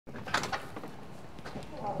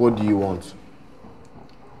What do you want?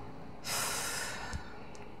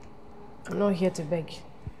 I'm not here to beg.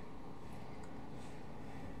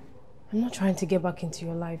 I'm not trying to get back into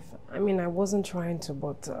your life. I mean, I wasn't trying to,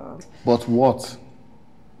 but... But what?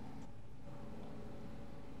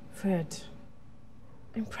 Fred,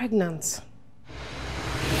 I'm pregnant.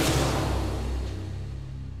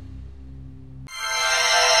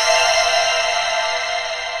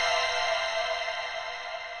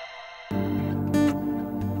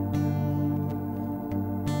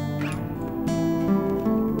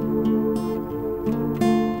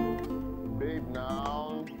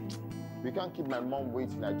 Keep my mom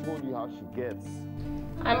waiting. I told you how she gets.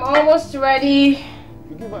 I'm almost ready. If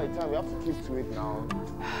you give her a time, we have to keep to it now.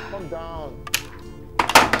 Calm down.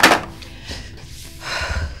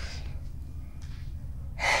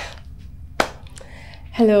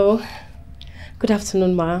 Hello. Good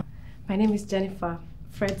afternoon, Ma. My name is Jennifer,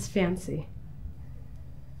 Fred's fiancée.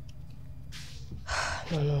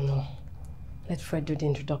 No. Let Fred do the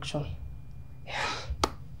introduction.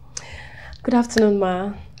 Good afternoon,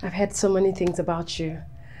 Ma. I've heard so many things about you.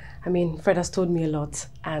 I mean, Fred has told me a lot.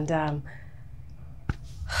 And,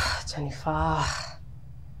 Jennifer.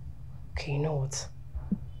 Okay, you know what?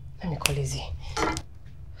 Let me call Izzy.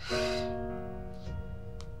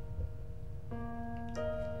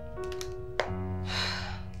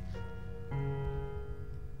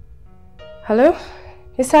 Hello?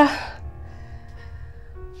 Yes, sir?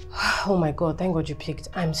 Oh my God, thank God you picked.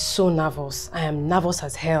 I'm so nervous. I am nervous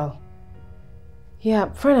as hell.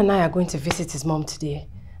 Yeah, Fred and I are going to visit his mom today.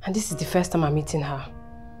 And this is the first time I'm meeting her.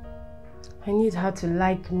 I need her to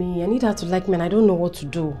like me. And I don't know what to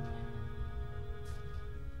do.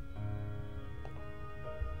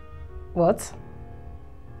 What?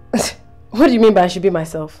 What do you mean by I should be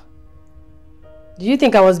myself? Do you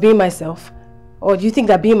think I was being myself? Or do you think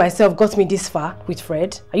that being myself got me this far with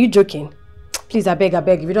Fred? Are you joking? Please, I beg.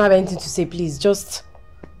 If you don't have anything to say, please, just...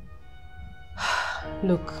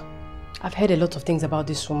 Look. I've heard a lot of things about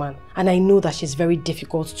this woman, and I know that she's very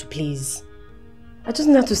difficult to please. I just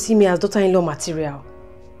need her to see me as daughter-in-law material.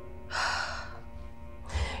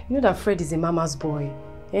 You know that Fred is a mama's boy,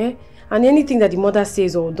 eh? And anything that the mother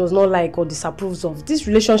says or does not like or disapproves of, this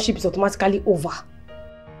relationship is automatically over.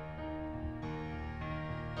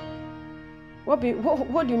 What do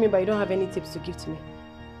you mean by you don't have any tips to give to me?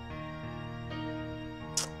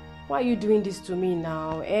 Why are you doing this to me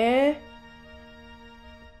now, eh?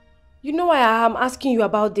 You know why I'm asking you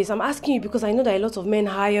about this? I'm asking you because I know that a lot of men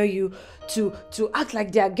hire you to act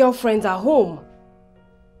like their girlfriends at home.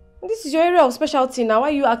 And this is your area of specialty now. Why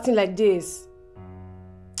are you acting like this?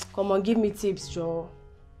 Come on, give me tips, Joe.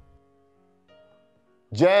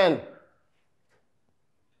 Jen,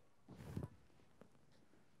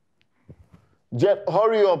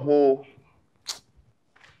 hurry up, oh.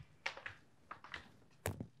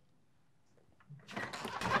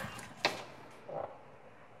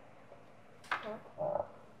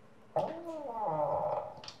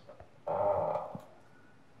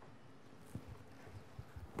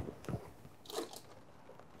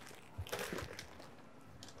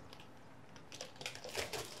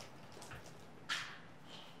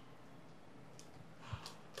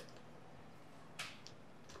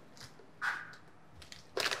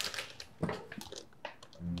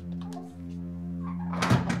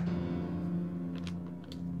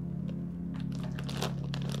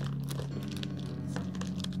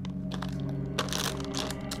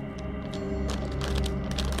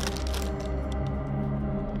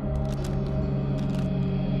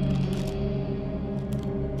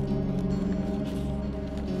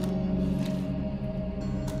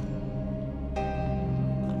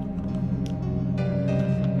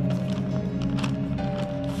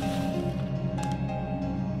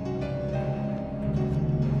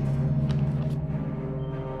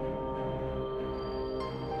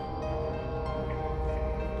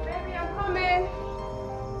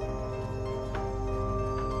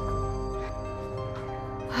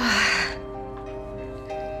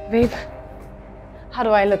 Babe, how do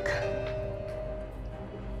I look? Do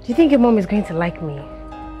you think your mom is going to like me?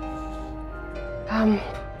 Do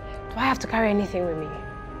I have to carry anything with me?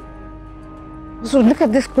 So look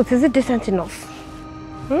at this coat, is it decent enough?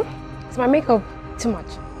 Is my makeup too much?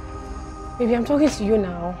 Baby, I'm talking to you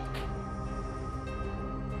now.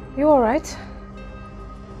 You alright?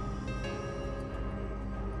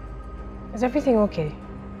 Is everything okay?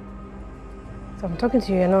 So I'm talking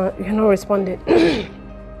to you, you're not responding.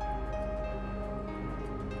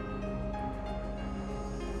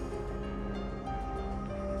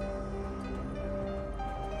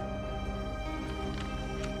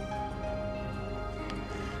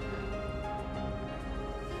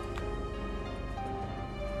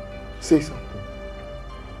 Say something.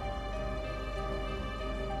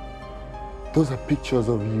 Those are pictures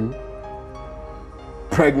of you,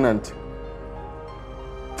 pregnant,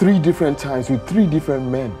 3 different times with 3 different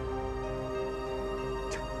men.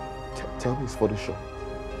 Tell me it's Photoshop.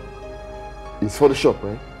 It's Photoshop,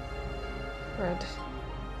 right? Fred,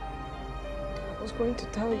 I was going to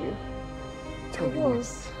tell you. Tell me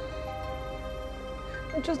what?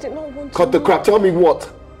 I just did not want to. Cut the crap, tell me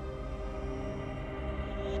what?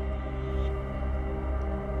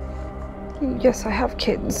 Yes, I have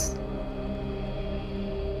kids.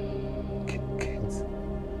 Kids?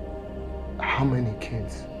 How many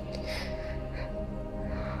kids?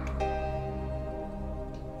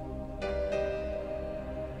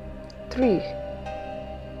 Three.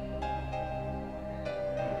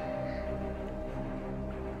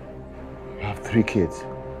 You have 3 kids.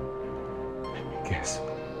 Let me guess.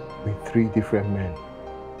 With 3 different men.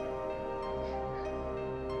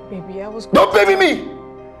 Baby, I was going Don't baby me!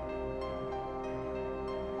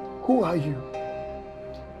 Who are you?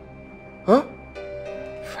 Huh?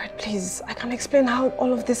 Fred, please. I can explain how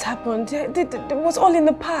all of this happened. It was all in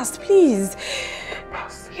the past, please.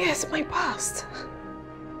 Past? Yes, my past.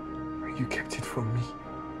 You kept it from me.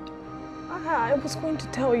 I was going to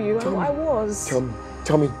tell you. I was.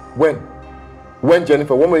 Tell me. When? When,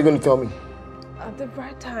 Jennifer? When were you going to tell me? At the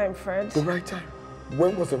right time, Fred. The right time?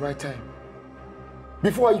 When was the right time?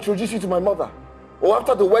 Before I introduced you to my mother? Or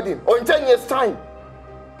after the wedding? Or in 10 years' time?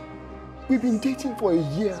 We've been dating for a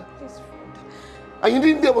year. Please, Fred. And you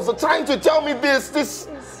didn't think there was a time to tell me this. Please.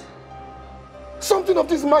 Something of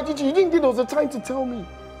this magnitude. You didn't think there was a time to tell me.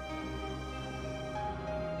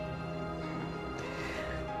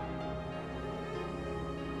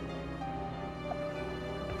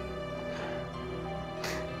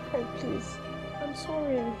 Fred, please. I'm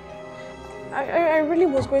sorry. I really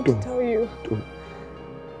was going to tell you. Don't.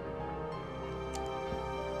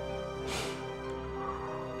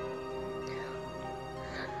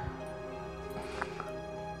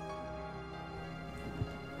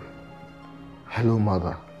 Hello,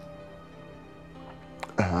 Mother.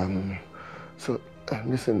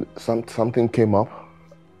 Listen, something came up.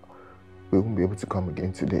 We won't be able to come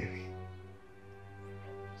again today.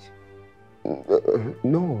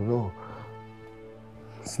 No.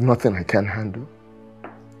 It's nothing I can't handle.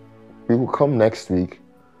 We will come next week.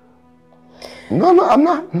 No, I'm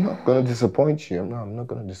not going to disappoint you. I'm not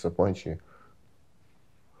going to disappoint you.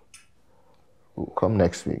 We'll come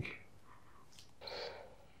next week.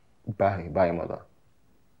 Bye, Mother.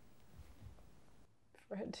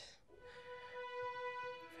 Fred,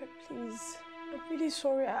 please. I'm really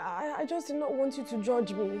sorry. I just did not want you to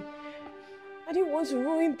judge me. I didn't want to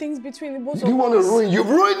ruin things between the both of us. You want to ruin? You've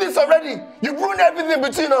ruined this already. You've ruined everything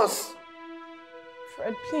between us.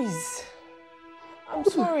 Fred, please. I'm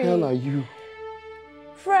What sorry. the hell are you?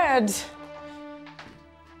 Fred,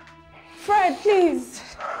 please.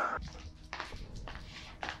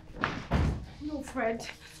 No, Fred.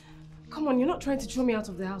 Come on, you're not trying to throw me out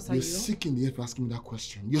of the house, are you? You're sick in the head for asking me that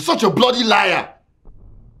question. You're such a bloody liar.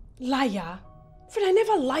 Liar? Fred, I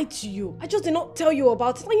never lied to you. I just did not tell you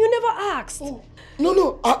about it, and you never asked. Oh.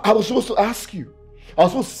 No. I was supposed to ask you. I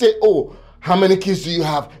was supposed to say, oh, how many kids do you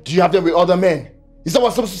have? Do you have them with other men? Is that what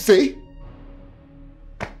I'm supposed to say?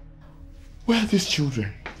 Where are these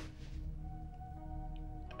children?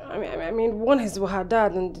 I mean, one is with her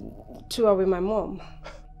dad and 2 are with my mom.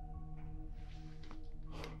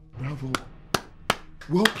 Bravo.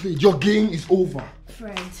 Well played. Your game is over.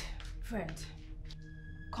 Fred.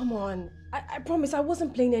 Come on. I promise I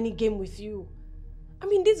wasn't playing any game with you. I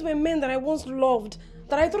mean, these were men that I once loved,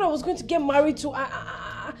 that I thought I was going to get married to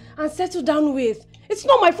and settle down with. It's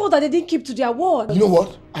not my fault that they didn't keep to their word. You know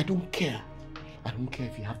what? I don't care. I don't care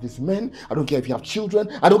if you have these men. I don't care if you have children.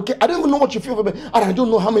 I don't care. I don't even know what you feel for me. And I don't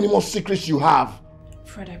know how many more secrets you have.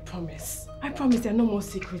 Fred, I promise. There are no more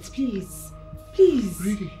secrets, please. Please.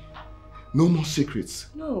 Really? No more secrets?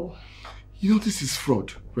 No. You know this is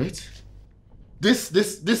fraud, right? This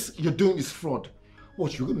you're doing is fraud.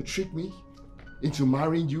 What, you're going to trick me into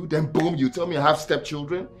marrying you, then boom, you tell me I have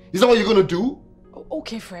stepchildren? Is that what you're going to do?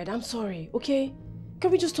 Okay, Fred, I'm sorry, okay? Can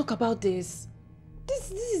we just talk about this?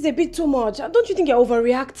 This is a bit too much. Don't you think you're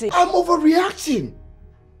overreacting? I'm overreacting.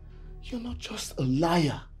 You're not just a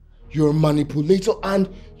liar. You're a manipulator and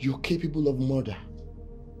you're capable of murder.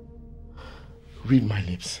 Read my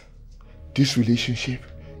lips. This relationship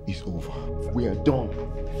is over. We are done.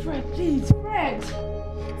 Fred, please, Fred!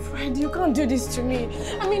 Fred, you can't do this to me.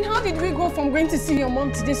 I mean, how did we go from going to see your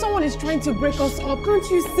mom today? Someone is trying to break us up. Can't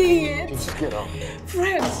you see it? Just get out.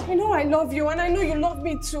 Fred, you know I love you and I know you love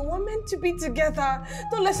me too. We're meant to be together.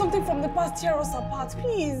 Don't let something from the past tear us apart,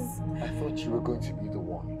 please. I thought you were going to be the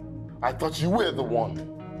one. I thought you were the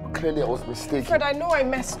one. Clearly I was mistaken. Fred, I know I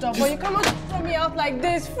messed up, but you cannot throw me out like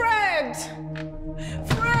this. Fred!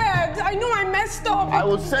 Fred, I know I messed up. I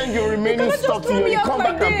will send your remaining stuff to you. You come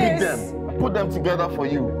back and pick them. I'll put them together for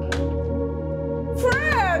you.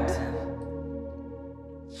 Fred!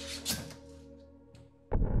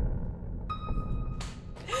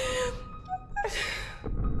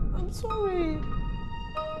 I'm sorry.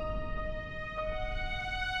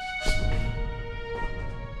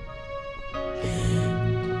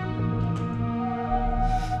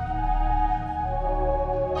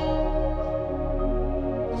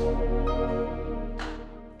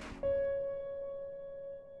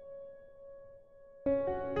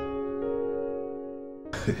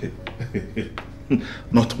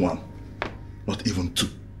 Not one, not even two,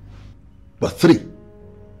 but three.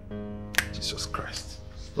 Jesus Christ.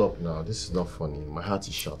 Stop now, this is not funny. My heart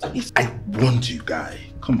is shut. I warned you, guy.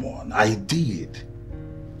 Come on, I did.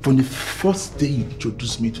 From the first day you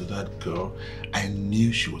introduced me to that girl, I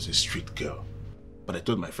knew she was a street girl. But I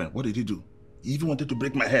told my friend, what did he do? He even wanted to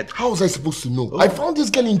break my head. How was I supposed to know? Oh. I found this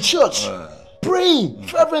girl in church, praying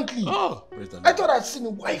fervently. Oh, I thought I'd seen a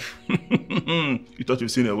wife. You thought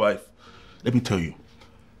you've seen a wife? Let me tell you,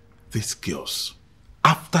 these girls,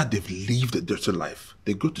 after they've lived a dirty life,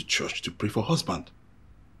 they go to church to pray for husband.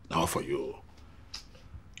 Now for you.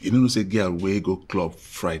 You know, say girl, we go club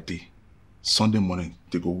Friday, Sunday morning,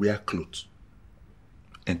 they go wear clothes,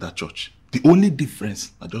 enter church. The only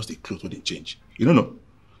difference are just the clothes when they change. You don't know?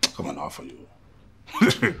 Come on now for you.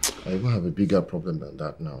 I even have a bigger problem than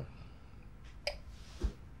that now.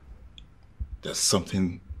 There's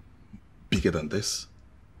something bigger than this?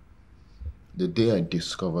 The day I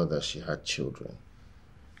discovered that she had children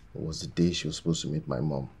was the day she was supposed to meet my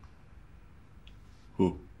mom.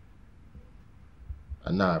 Who?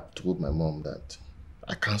 And now I've told my mom that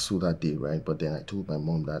I canceled that day, right? But then I told my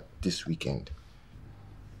mom that this weekend.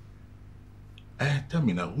 Tell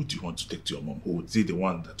me now, who do you want to take to your mom? Who is it, the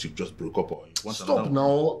one that you just broke up, or you want Stop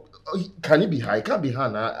now. Can it be her? It can't be her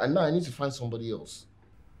now. And now I need to find somebody else.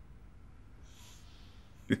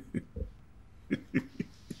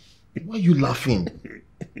 Why are you laughing?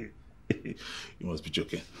 You must be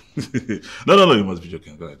joking. No, you must be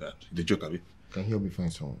joking. Go like that. The joke, Abi. Can you help me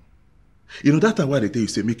find someone? You know that time why they tell you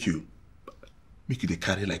say make you they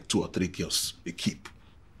carry like 2 or 3 girls, they keep.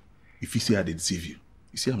 If you see how they deceive you,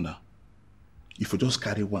 you see them now. If you just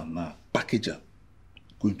carry one now, package her,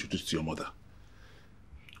 go introduce to your mother.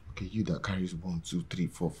 Okay, you that carries 1, 2, 3,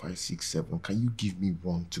 4, 5, 6, 7, can you give me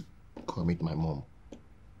one to come meet my mom?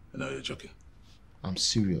 No, you're joking. I'm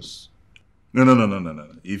serious. No.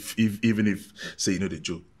 Even if say you know the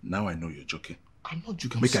joke, now I know you're joking. I'm not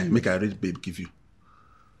joking. Make a rich babe give you.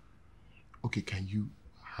 Okay, can you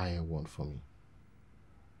hire one for me?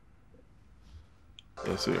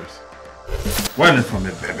 You're serious? Why not for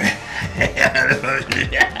me, baby?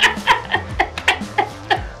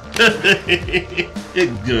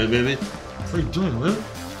 It's good, baby. What are you doing, Will?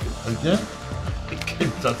 Again? I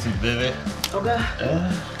can't talk to you, baby. Okay.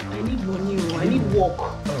 I need money. I need work.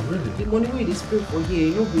 Oh, really? The money we dey spend for here,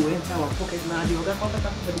 you go enter our pocket now. The Oga come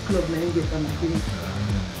for the club now. You get some money.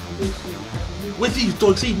 What do you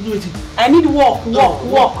talk? Say you know it. I need work.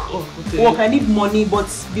 Oh, okay. Work. I need money, but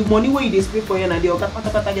the money where you dey spend for here now, the Oga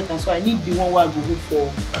pata get, and so I need the one where I go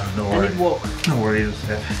for. No I need work. No worries,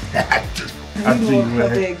 sir. I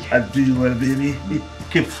do you well, baby.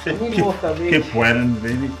 Keep whining,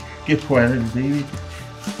 baby. Keep whining, baby.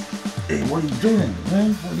 Hey, what are you doing,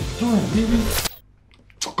 man? What are you doing, baby?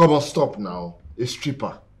 Come on, stop now. A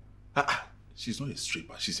stripper. She's not a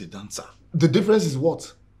stripper. She's a dancer. The difference is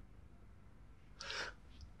what?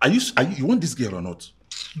 You want this girl or not?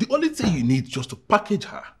 The only thing you need is just to package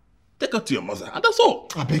her, take her to your mother, and that's all.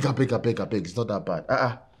 I beg. It's not that bad.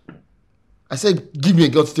 I said, give me a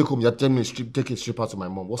girl to take home. You're telling me take a stripper to my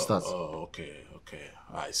mom. What's that? Oh, okay.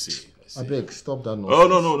 I see. I beg, stop that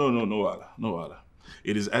nonsense. Oh, no, Allah.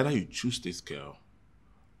 It is either you choose this girl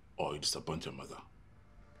or you disappoint your mother.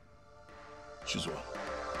 Choose one.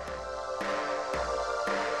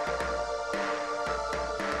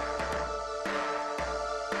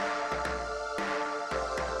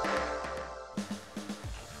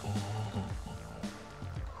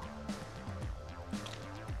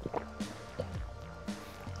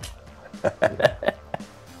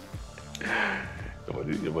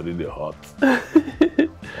 Your body is hot.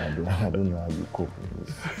 I don't know how you cope with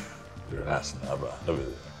this. Relax now, bro.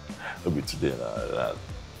 Don't be today now. Relax.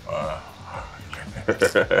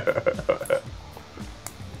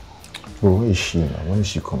 Bro, where is she now? When is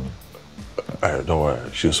she coming? Don't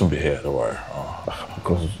worry. She'll soon be here. Don't worry.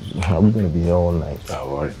 Because I'm going to be here all night.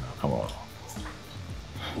 Don't worry now. Come on.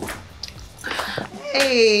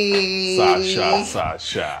 Hey.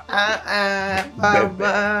 Sasha. Baba.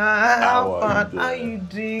 How you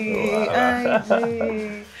doing?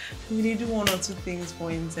 We did do one or two things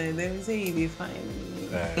for inside. Then we say you be fine.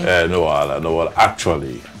 No,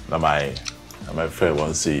 actually, my friend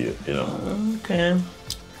wants to see you, you know. Okay.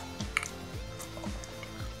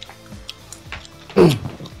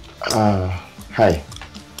 Hi,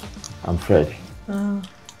 I'm Fred.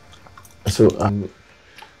 So,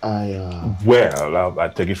 Well, I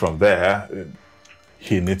take it from there.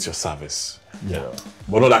 He needs your service, you know.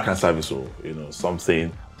 But not that kind of service, so, you know,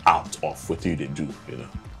 something out of what you do, you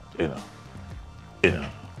know.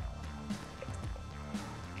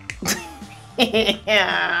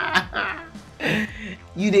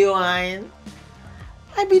 You dey wine?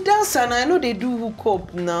 I be dancer and I know they do hook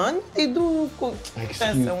up now. They do hook up.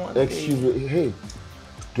 Excuse me, hey,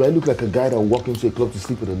 do I look like a guy that walk into a club to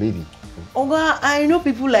sleep with a lady? Oga, I know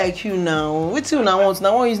people like you now. What you now want?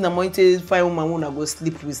 Now one use na money to find woman wanna go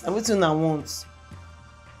sleep with. Now what you now want?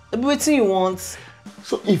 What you want?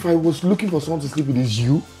 So if I was looking for someone to sleep with, is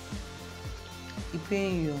you? He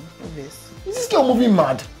paying you, obviously. Is this girl moving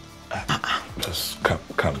mad? Just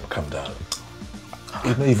calm down.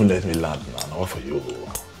 You don't even let me land now. What for you?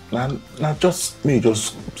 Now just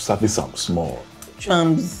service some small.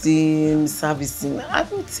 I'm servicing. I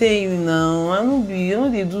don't tell you now. I know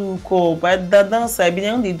they do call, but that dance I be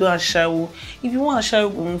they do a shower. If you want a shower,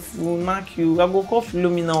 go knock you. I go call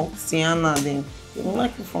Philomena Sienna then. They will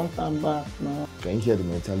knock you front and back now. Can you hear the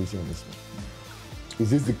mentality on this one? Is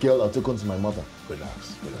this the girl I took on to my mother?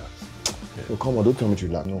 Relax. Okay. So come on, don't tell me to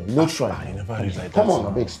relax. No try. You never read like that. Come on, I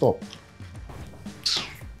beg, stop.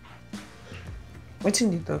 What you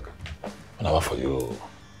need to talk? Now for you.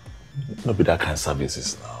 Not be that kind of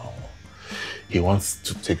services now. He wants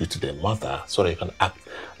to take you to their mother so that you can act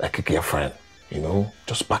like a girlfriend. You know,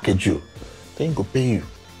 just package you. Then he go pay you.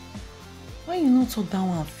 Why you not talk that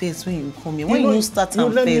one first when you come here? Why you not start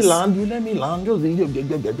and first? You let me land.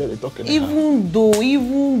 Just talking. Even though,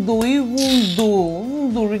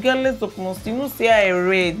 regardless of most, you know, say I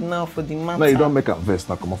read now for the matter. No, you don't make a verse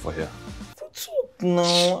now. Come on for here. Talk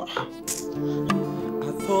now.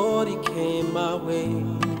 I thought he came my way,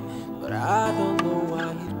 but I don't know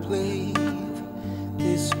why he played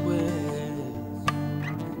this way.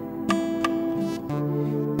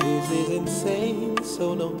 This is insane,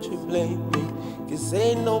 so don't you blame me, 'cause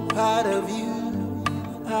ain't no part of you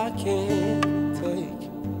I can't take.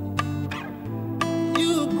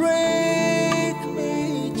 You break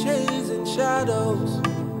me, chasing shadows.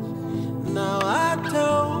 Now I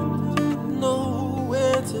don't know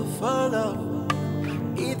where to follow.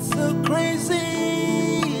 It's a crazy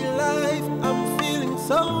life, I'm feeling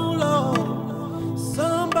so low.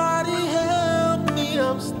 Somebody help me,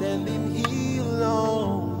 I'm standing here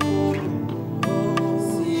alone.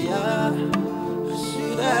 See, I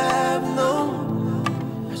should have known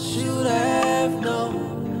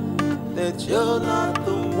that you're not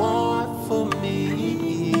the one for me.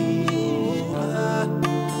 I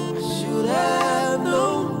should have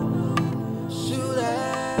known.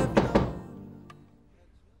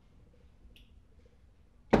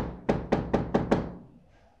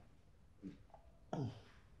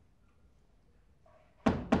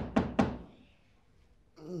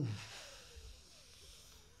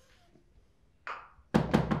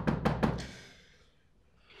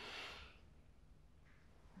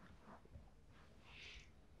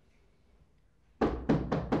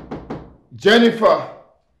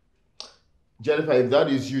 Jennifer, if that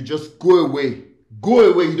is you, just go away.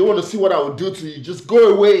 Go away. You don't want to see what I will do to you. Just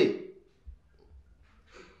go away.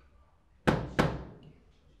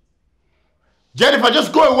 Jennifer,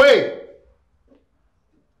 just go away.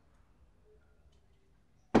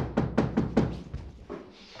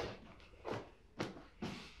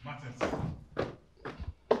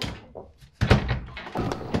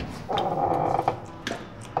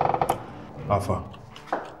 Alpha.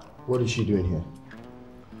 What is she doing here?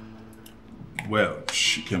 Well,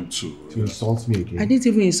 she came to insult me again. I didn't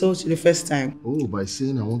even insult you the first time. Oh, by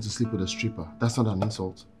saying I want to sleep with a stripper. That's not an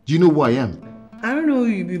insult. Do you know who I am? I don't know who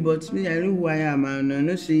you be, but me, I know who I am. And I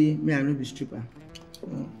know say me, I know be stripper.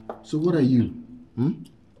 So what are you?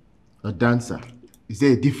 A dancer. Is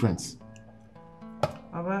there a difference?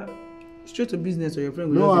 About straight to business or your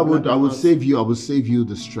friend? No, I would save you. I will save you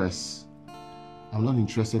the stress. I'm not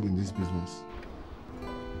interested in this business.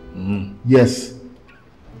 Yes.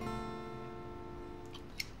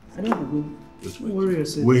 I don't go. Don't worry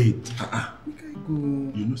yourself. Wait. Okay, go.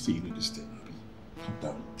 You know, say you need to stay. Calm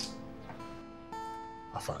down.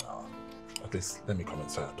 Afan, at least let me come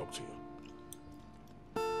inside and talk to you.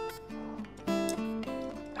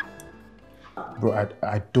 Bro,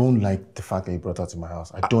 I don't like the fact that you brought her to my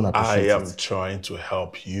house. I don't appreciate it. I am trying to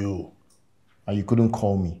help you. And you couldn't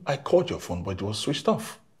call me. I called your phone, but it was switched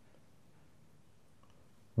off.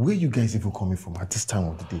 Where are you guys even coming from at this time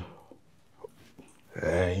of the day?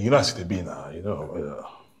 You know, as it be now, you know.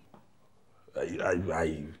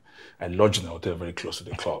 I lodge in a hotel very close to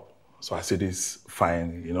the club. So I say this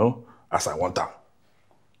fine, you know, as I want her.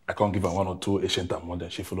 I can't give her 1 or 2 Asian time more than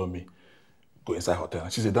she follow me. Go inside hotel.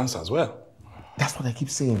 And she's a dancer as well. That's what I keep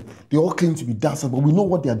saying. They all claim to be dancers, but we know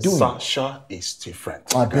what they're doing. Sasha is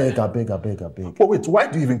different. I beg. But wait, why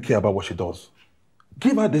do you even care about what she does?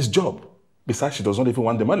 Give her this job. Besides, she doesn't even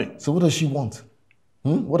want the money. So what does she want?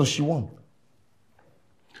 What does she want?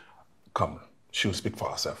 Come, she'll speak for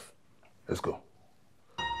herself. Let's go.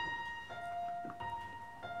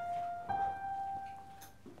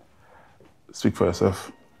 Speak for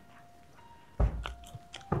yourself.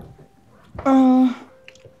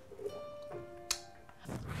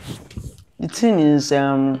 The thing is,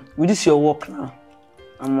 with this your work now,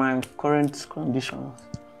 and my current conditions,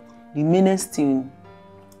 the mainest thing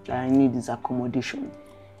that I need is accommodation.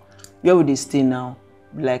 Where would they stay now?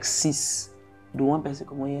 Like 6. The one person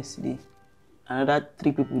come on yesterday. Another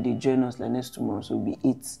 3 people they join us like next tomorrow, so it'll be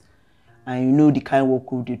 8. And you know the kind of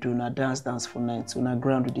work we do now, dance for night, so on the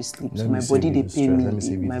ground we sleep. So my body they pay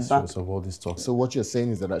me, my back. Of all this talk. So what you're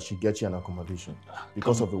saying is that I should get you an accommodation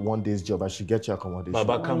because of the 1 day's job. I should get you accommodation.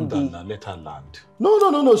 Baba, calm down and let her land.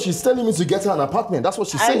 No. She's telling me to get her an apartment. That's what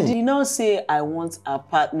she's saying. I did not say I want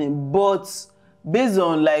apartment, but based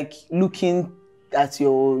on like looking at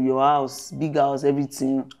your house, big house,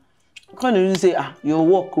 everything. I can't really say your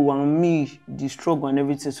work and me, the struggle and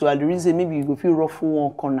everything. So I really say maybe you go feel rough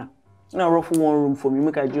one corner. Not rough one room for me.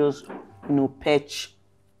 Make I just, patch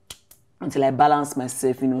until I balance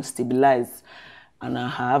myself, stabilize, and I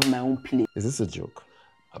have my own place. Is this a joke?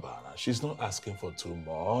 Abana, she's not asking for too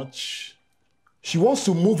much. She wants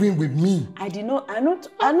to move in with me. I not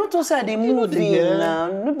also say they move in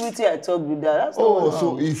now. Not with I talk with that. That's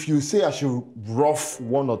so if you say I should rough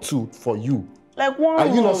 1 or 2 for you, like one.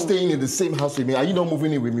 Are you not staying in the same house with me? Are you not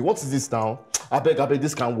moving in with me? What is this now? I beg,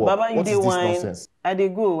 this can't work. Baba, what is this nonsense? I dey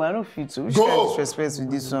go. I don't feel to. Which kind of disrespect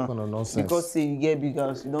with this one? No nonsense. Because say you get big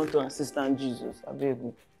house, you don't turn assistant Jesus. I beg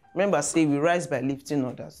you. Remember, say we rise by lifting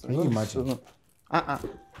others. Can you imagine?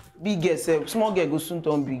 Big yourself. Small girl go soon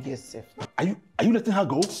turn big yourself. Are you letting her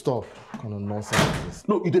go? Stop. What kind of nonsense is this?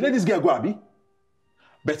 No, you dey let this girl go, Abi.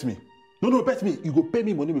 Bet me. No, bet me. You go pay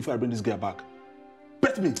me money before I bring this girl back.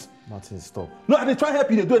 Bet me. Martin, stop. No, I dey try help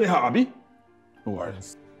you. They do anyhow, Abi. No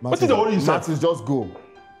worries. What is the worry yourself? Martin, just go.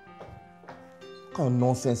 What kind of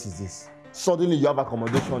nonsense is this? Suddenly you have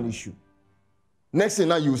accommodation issue. Next thing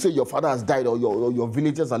now you say your father has died or your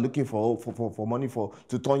villagers are looking for money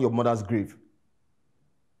to turn your mother's grave.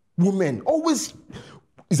 Women always,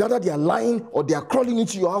 is either they are lying or they are crawling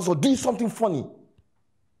into your house or doing something funny.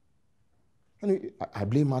 Anyway, I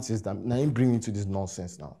blame Martin that now he bring me to this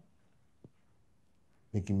nonsense now.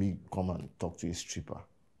 Making me come and talk to a stripper,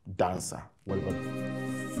 dancer, whatever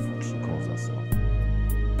she calls herself.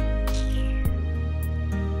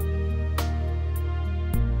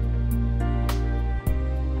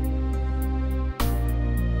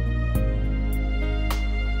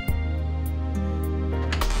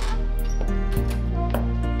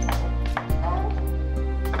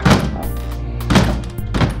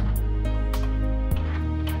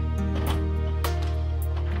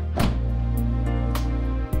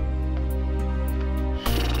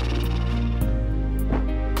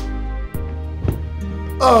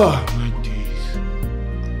 Oh, my days.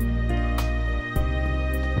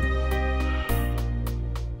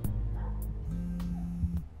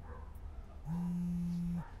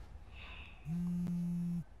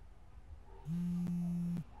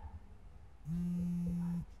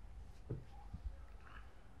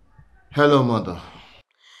 Hello, mother.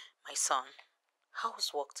 My son, how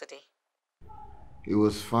was work today? It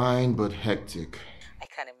was fine, but hectic. I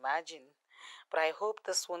can imagine. But I hope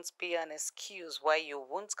this won't be an excuse why you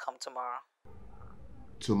won't come tomorrow.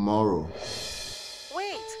 Tomorrow?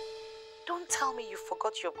 Wait! Don't tell me you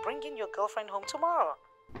forgot you're bringing your girlfriend home tomorrow.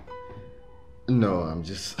 No, I'm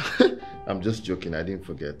just joking. I didn't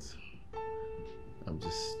forget. I'm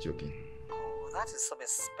just joking. Oh, that is some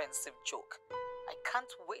expensive joke. I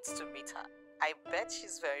can't wait to meet her. I bet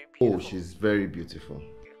she's very beautiful. Oh, she's very beautiful.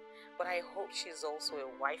 But I hope she's also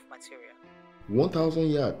a wife material. 1,000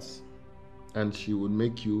 yards. And she would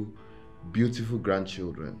make you beautiful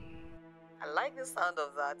grandchildren. I like the sound of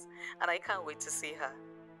that, and I can't wait to see her.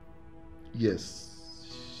 Yes,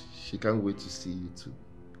 she can't wait to see you too.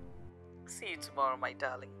 See you tomorrow, my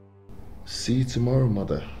darling. See you tomorrow,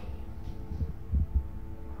 mother.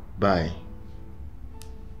 Bye.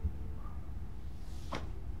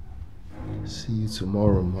 See you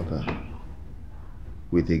tomorrow, mother.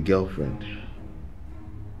 With a girlfriend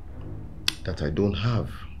that I don't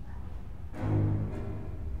have.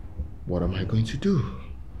 What am I going to do?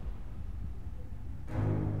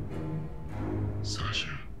 Sasha.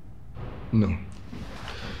 No.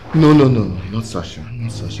 No, not Sasha.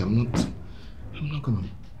 Not Sasha. I'm not gonna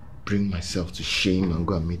bring myself to shame and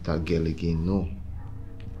go and meet that girl again. No.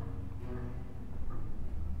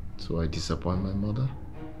 So I disappoint my mother?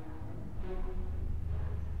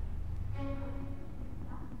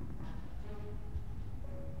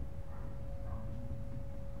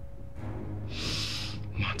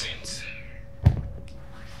 Martins.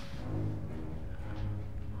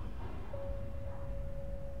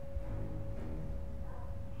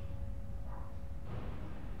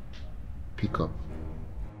 Pick up.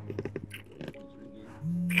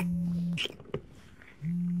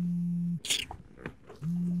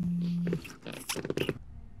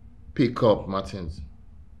 Pick up, Martins.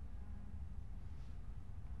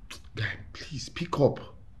 Guy, please pick up.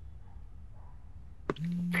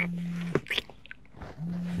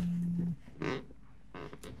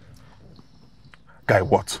 Guy,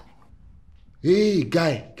 what? Hey,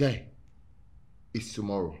 guy. It's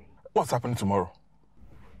tomorrow. What's happening tomorrow?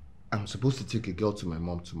 I'm supposed to take a girl to my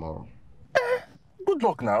mom tomorrow. Good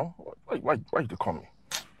luck now. Why did you call me?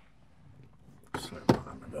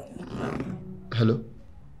 Hello?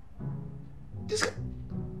 This guy...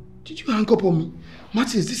 Did you hang up on me?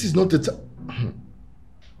 Martins, this is not the time.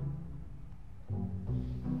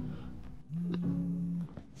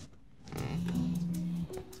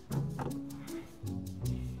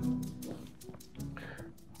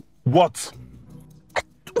 What?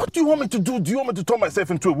 What do you want me to do? Do you want me to turn myself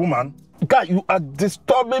into a woman? Guy, you are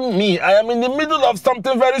disturbing me. I am in the middle of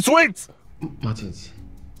something very sweet. Martins,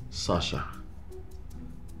 Sasha,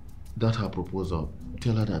 that's her proposal.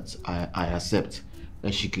 Tell her that I accept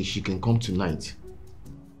and she can come tonight.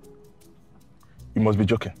 You must be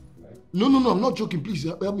joking. No, I'm not joking. Please,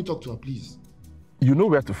 help me talk to her, please. You know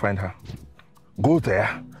where to find her. Go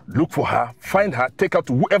there, look for her, find her, take her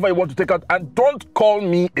to whoever you want to take her, and don't call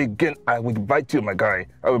me again. I will bite you, my guy.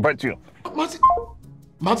 I will bite you.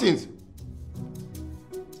 Martins.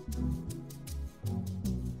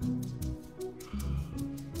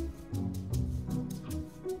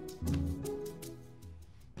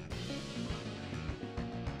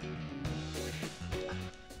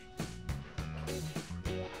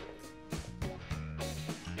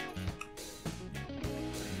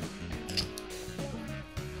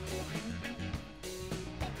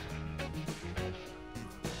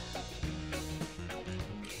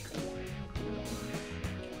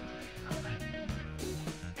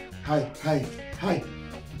 Hi.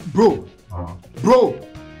 Bro. Bro.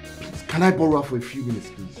 Please, can I borrow her for a few minutes,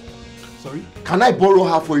 please? Sorry? Can I borrow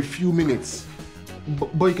her for a few minutes?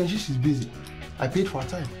 But you can see she's busy. I paid for her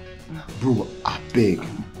time. Bro, I beg.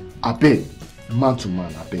 Man to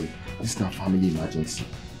man, I beg. This is not a family emergency.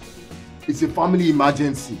 It's a family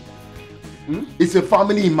emergency. It's a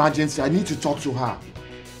family emergency. I need to talk to her.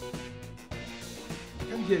 I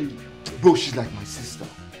can't hear you. Bro, she's like my sister.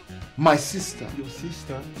 My sister. Your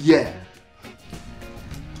sister? Yeah.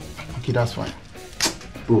 Okay, that's fine.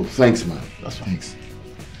 Bro, thanks, man. That's fine. Thanks.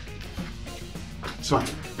 It's fine.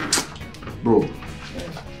 Bro,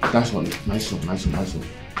 that's one. Nice one. Thanks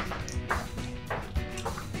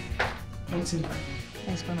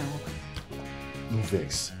for now. No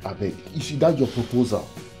vex. I beg. You see, that's your proposal.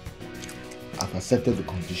 I've accepted the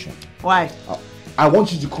condition. Why? I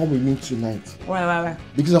want you to come with me tonight. Why?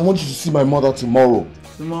 Because I want you to see my mother tomorrow.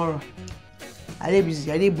 Tomorrow? Are they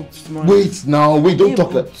busy? Are they booked tomorrow? Wait now. Wait, don't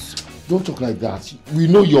talk like that. We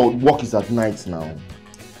know your work is at night now.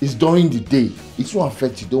 It's during the day. It won't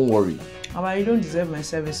affect you, don't worry. But you don't deserve my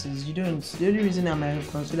services. You don't. The only reason I might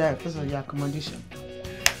consider it because of your accommodation.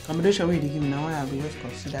 Accommodation where they give me now, I will just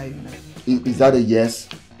consider you now. Is that a yes?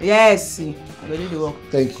 Yes. I will do the work.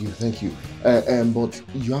 Thank you. But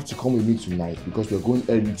you have to come with me tonight because we're going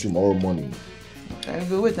early tomorrow morning. I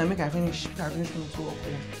will wait and make I finish. I finish my work.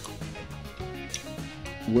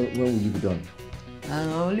 When will you be done?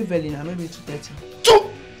 I'll leave early now, maybe 2:30.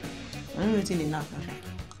 I'm waiting enough.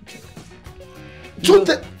 You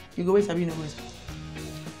go wait, I'll be no wait.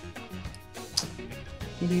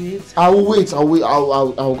 You wait? I will wait. I'll wait.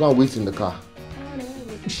 I'll go and wait in the car.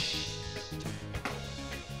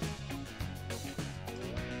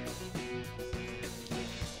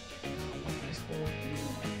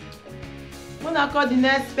 When I call the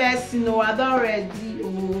next person, no, I don't ready.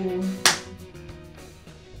 Oh.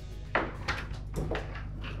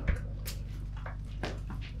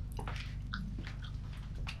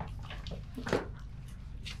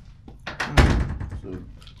 So,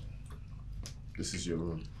 this is your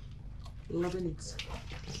room. Loving it.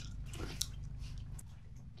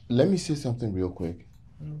 Let me say something real quick.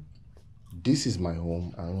 This is my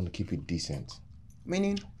home. I want to keep it decent.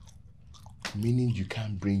 Meaning? Meaning you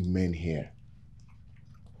can't bring men here.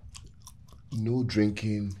 No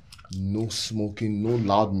drinking, no smoking, no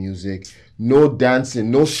loud music, no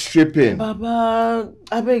dancing, no stripping. Baba,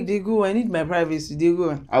 I beg they go. I need my privacy. They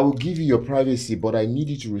go. I will give you your privacy, but I need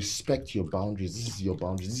you to respect your boundaries. This is your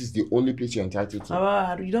boundaries. This is the only place you're entitled to.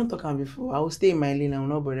 Baba, you don't talk on before. I will stay in my lane. I will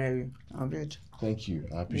not bother you. I'm good. Thank you.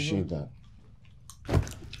 I appreciate that.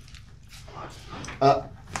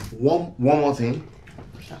 One more thing.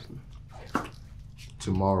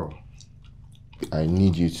 Tomorrow, I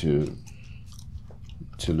need you to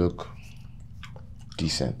look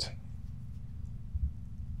decent.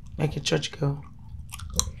 Like a church girl.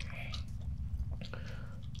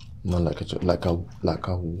 Not like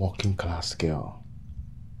a working class girl.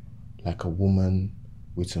 Like a woman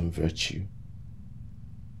with some virtue.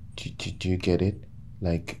 Do you get it?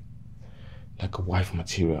 Like a wife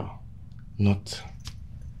material. Not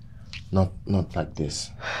like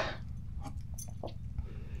this.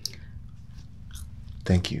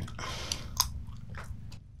 Thank you.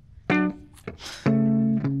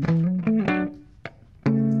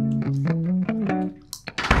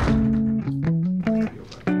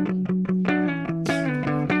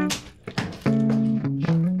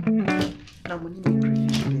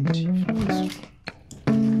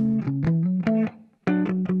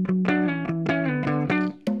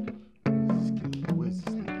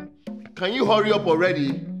 Can you hurry up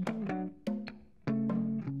already?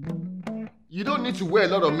 You don't need to wear a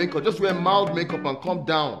lot of makeup. Just wear mild makeup and calm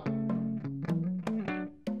down.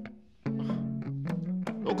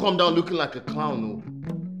 Don't come down looking like a clown, no.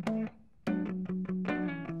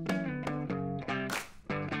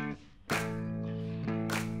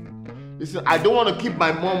 Listen, I don't want to keep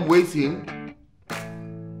my mom waiting.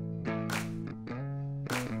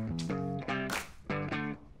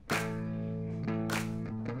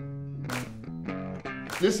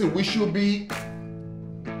 Listen, we should be...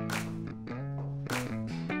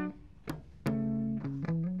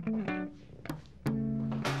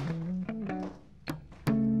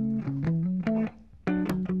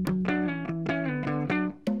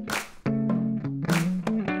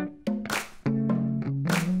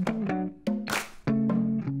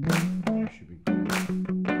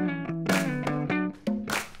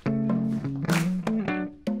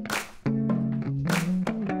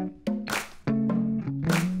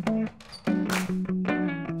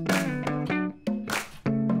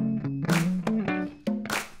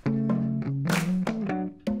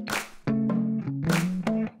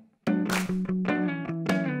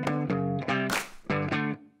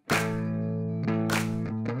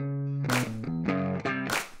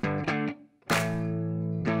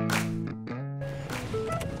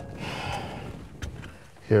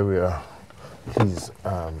 Here we are. Please,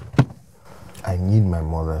 I need my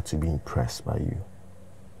mother to be impressed by you.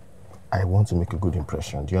 I want to make a good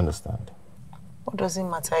impression. Do you understand? What does it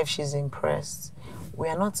matter if she's impressed? We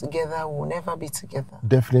are not together. We'll never be together.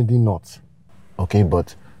 Definitely not. Okay,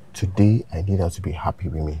 but today I need her to be happy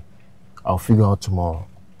with me. I'll figure out tomorrow.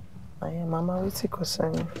 Mama, we take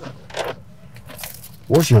concern.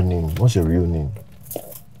 What's your name? What's your real name?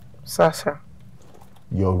 Sasha.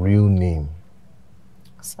 Your real name?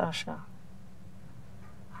 Sasha.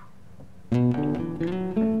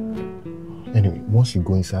 Anyway, once you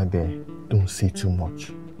go inside there, don't say too much.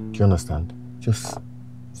 Do you understand? Just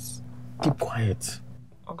keep quiet.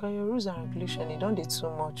 Okay, your rules and regulations, you don't do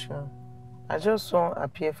too much. I just won't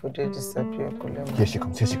appear for the disappear. Here she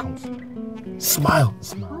comes, here she comes. Smile,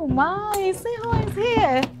 smile. Oh my, say how is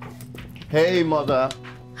here. Hey, mother.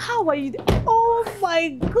 How are you? Oh my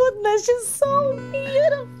goodness, she's so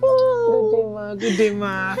beautiful. Good day, ma. Good day,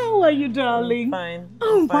 ma. How are you, darling? Fine.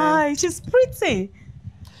 Oh fine. my, she's pretty.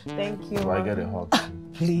 Thank you. Do I get a hug?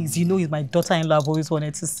 Please, you know it's my daughter-in-law I've always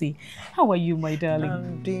wanted to see. How are you, my darling?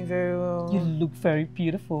 I'm doing very well. You look very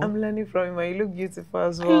beautiful. I'm learning from you, ma. You look beautiful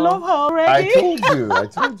as well. I love her already. I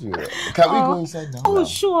told you. Can we go inside now? Oh,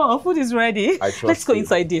 sure. Our food is ready. I trust Let's go you.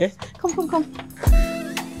 inside, dear. Come.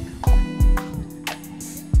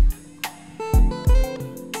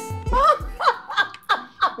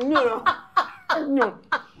 No.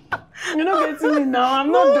 You're not getting me now.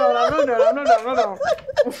 I'm not done.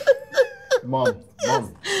 Mom.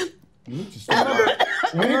 You need to stop laughing.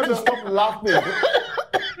 You need to stop laughing.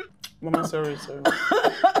 Mama, sorry.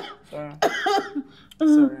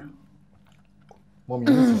 Mom,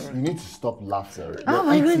 you need to stop laughing. Oh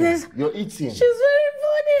my goodness. You're eating. She's very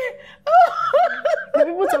funny. The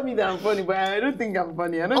people tell me that I'm funny, but I don't think I'm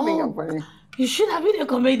funny. I'm funny. You should have been a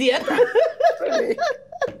comedian. Really?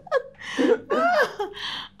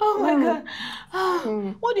 Oh my God.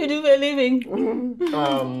 What do you do for a living?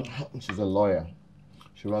 She's a lawyer.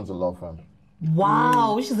 She runs a law firm.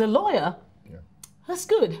 Wow, she's a lawyer. Yeah. That's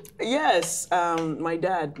good. Yes, my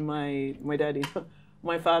daddy,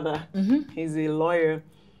 my father, he's a lawyer.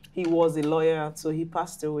 He was a lawyer, so he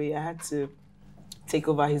passed away. I had to take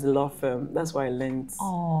over his law firm. That's why I learned.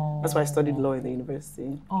 Oh. That's why I studied law in the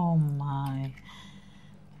university. Oh my.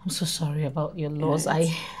 I'm so sorry about your loss. Right.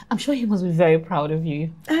 I'm sure he must be very proud of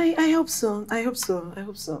you. I hope so.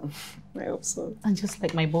 And just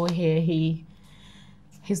like my boy here,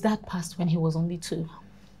 his dad passed when he was only 2.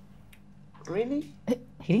 Really?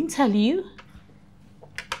 He didn't tell you?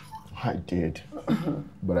 I did,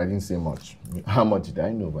 but I didn't say much. How much did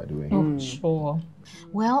I know, by the way? Oh, sure.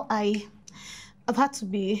 Well, I've had to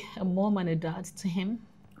be a mom and a dad to him.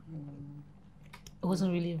 It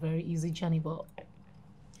wasn't really a very easy journey, but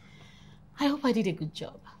I hope I did a good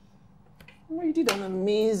job. Well, you did an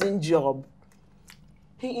amazing job.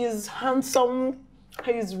 He is handsome,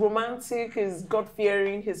 he's romantic, he's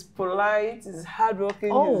God-fearing, he's polite, he's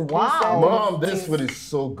hardworking. Oh, he's wow. decent. Mom, this food is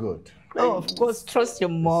so good. Oh, of course, trust your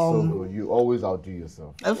So mom. good. You always outdo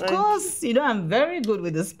yourself. Of course, you know I'm very good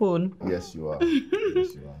with the spoon. Yes, you are.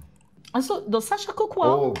 Yes, you are. And so, does Sasha cook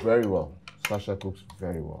well? Oh, very well. Sasha cooks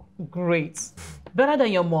very well. Great. Better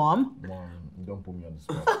than your mom. Mom, don't put me on the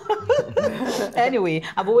spot. Anyway,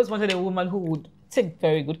 I've always wanted a woman who would take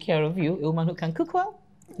very good care of you, a woman who can cook well,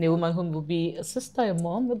 and a woman who will be a sister, a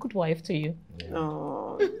mom, a good wife to you. Yeah.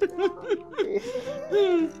 Oh.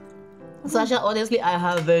 Sasha, honestly, I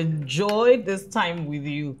have enjoyed this time with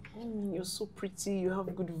you. You're so pretty, you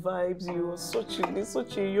have good vibes, you're such a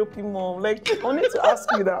yuppie mom. Like, I wanted to ask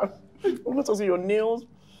you that. I wanted to see your nails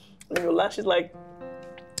and your lashes, like,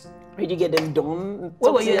 where did you get them done?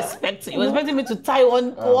 What were you expecting? You were expecting me to tie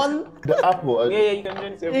one? The apple. Yeah, you can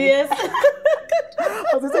join it. Yes.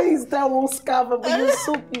 I was saying he's that one scarf, but you're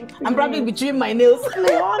so pretty. I'm probably between my nails.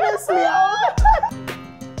 Honestly.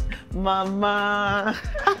 Mama,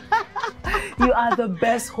 you are the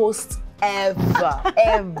best host ever.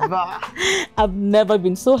 I've never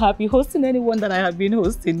been so happy hosting anyone that I have been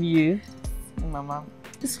hosting you. Mama,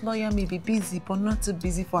 this lawyer may be busy, but not too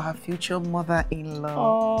busy for her future mother-in-law.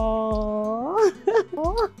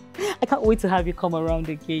 Oh, I can't wait to have you come around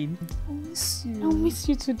again. I miss you. I'll miss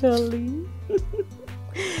you too, darling.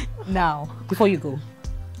 Now, before you go,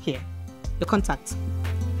 here, your contact.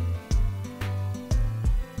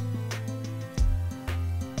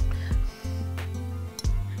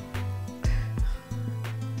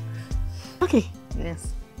 Okay.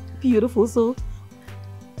 Yes. Beautiful. So,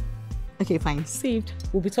 okay, fine. Saved.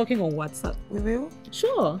 We'll be talking on WhatsApp. We will?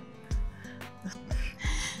 Sure.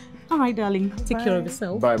 All right, darling. Take care of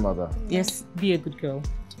yourself. Bye, mother. Yes, be a good girl.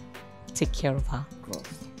 Take care of her. Of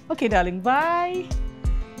course. Okay, darling. Bye.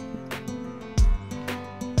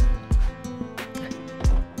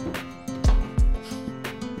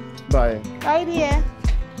 Bye. Bye, dear.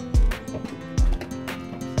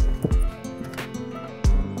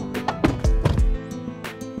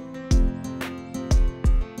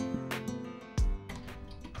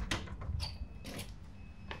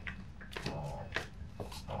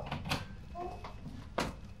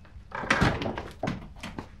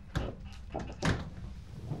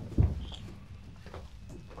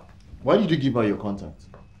 Why did you give her your contact?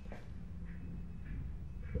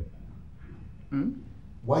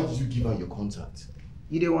 Why did you give her your contact?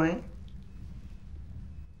 You dey whine?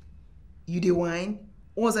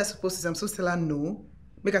 What was I supposed to say? I'm supposed to tell her no?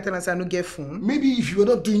 Make her tell her say I no get phone? Maybe if you were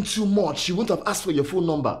not doing too much, she wouldn't have asked for your phone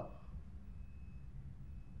number.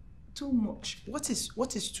 Too much? What is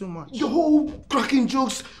too much? Your whole cracking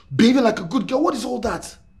jokes, behaving like a good girl, what is all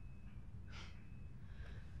that?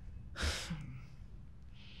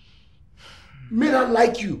 Made her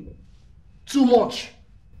like you. Too much.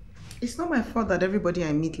 It's not my fault that everybody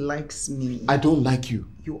I meet likes me. I don't like you.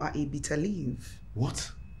 You are a bitter leaf.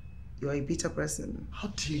 What? You are a bitter person. How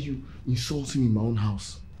dare you insult me in my own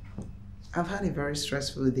house? I've had a very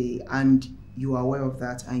stressful day and you are aware of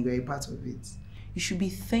that and you're a part of it. You should be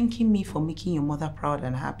thanking me for making your mother proud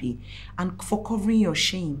and happy and for covering your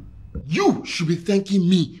shame. You should be thanking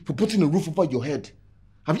me for putting a roof over your head.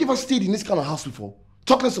 Have you ever stayed in this kind of house before?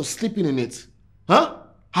 Talk less of sleeping in it. Huh?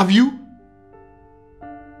 Have you?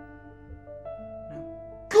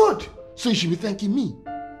 Good. So you should be thanking me.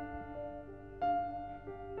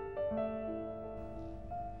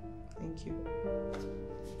 Thank you.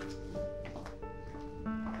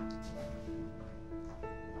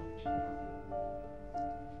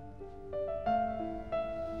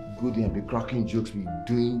 Go there and be cracking jokes, be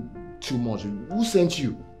doing too much. Who sent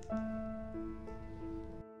you?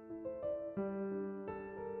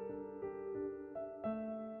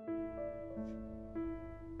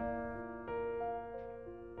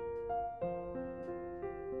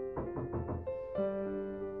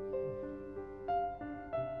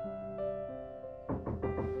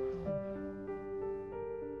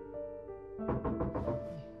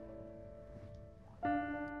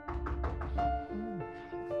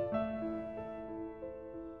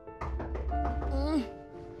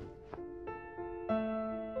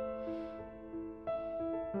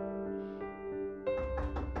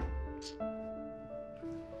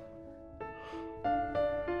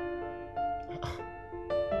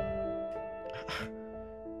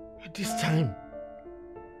 This time.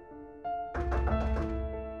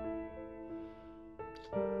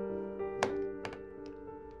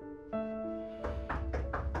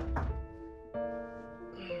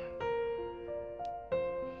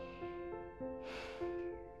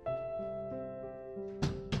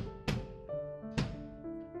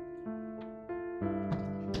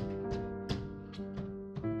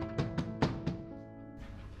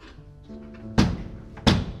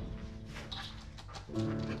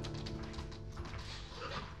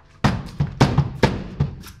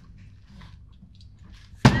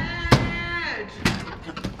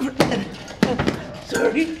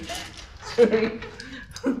 Sorry.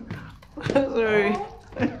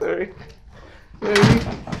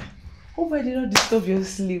 Hope I did not disturb your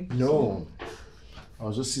sleep. No. I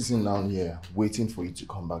was just sitting down here, waiting for you to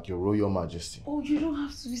come back, Your Royal Majesty. Oh, you don't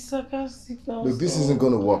have to be sarcastic now. Look, this isn't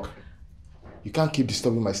gonna work. You can't keep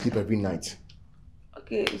disturbing my sleep every night.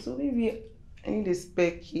 Okay, so maybe I need a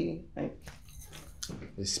spare key.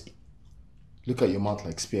 Look at your mouth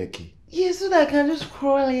like spare key. Yeah, so that I can just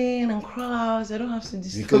crawl in and crawl out. I don't have to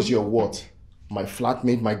disturb. Because you're what? My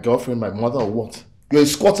flatmate, my girlfriend, my mother, or what? You're a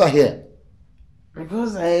squatter here.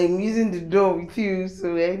 Because I'm using the door with you,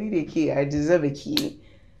 so I need a key. I deserve a key.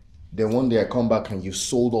 Then one day I come back and you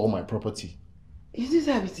sold all my property. Is this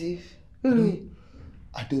a thief?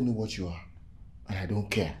 I don't know what you are, and I don't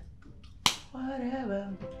care. Whatever.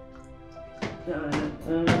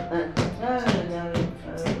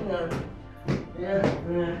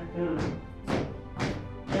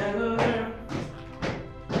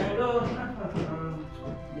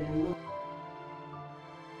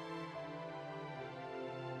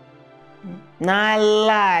 Nah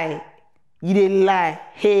lie. You dey lie.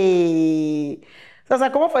 Hey. So as I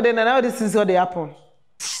come up for them and now this is what they happen.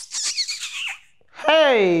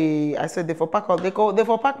 Hey, I said they for pack out. They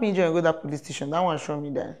for pack me and go to that police station. That one show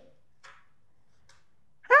me there.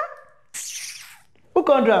 Huh? Who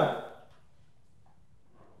can drown?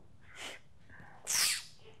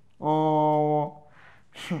 Oh.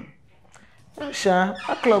 Sha,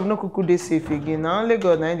 that club no kuku dey safe again. Now only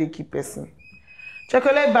God now they keep person.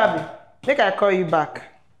 Chocolate baby, make I call you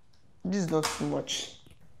back. This is not too much.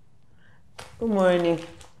 Good morning.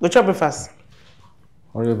 Go chop breakfast.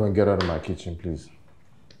 Hurry up and get out of my kitchen, please.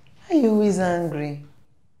 Why are you always angry?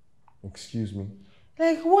 Excuse me?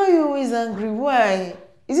 Like, why are you always angry? Why?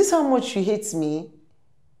 Is this how much you hate me?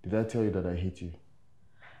 Did I tell you that I hate you?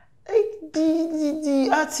 Like, the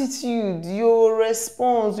attitude, your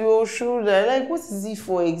response, your shoulder, like, what is it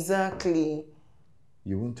for exactly?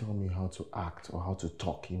 You won't tell me how to act or how to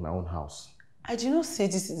talk in my own house. I did not say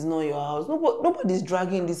this is not your house. Nobody's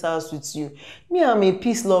dragging this house with you. Me, I'm a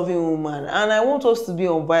peace-loving woman, and I want us to be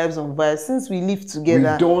on vibes since we live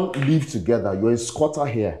together. We don't live together. You're a squatter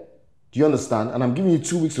here. Do you understand? And I'm giving you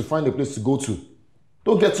 2 weeks to find a place to go to.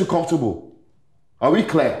 Don't get too comfortable. Are we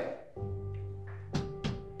clear?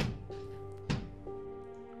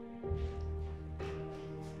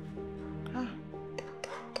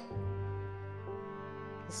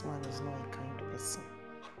 This man is not a kind person.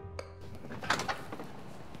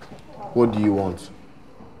 What do you want?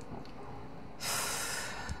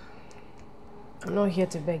 I'm not here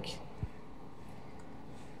to beg.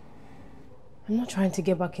 I'm not trying to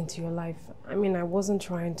get back into your life. I mean, I wasn't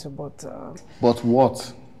trying to, but... But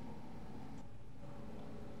what?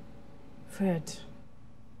 Fred,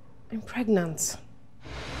 I'm pregnant.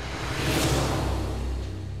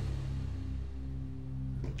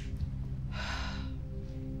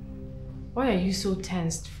 Why are you so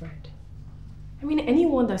tensed, Fred? I mean,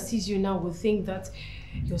 anyone that sees you now will think that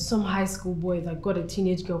you're some high school boy that got a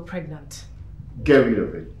teenage girl pregnant. Get rid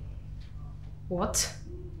of it. What?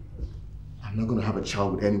 I'm not gonna have a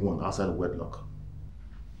child with anyone outside of wedlock.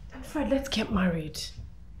 Then Fred, let's get married.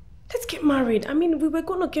 Let's get married. I mean, we were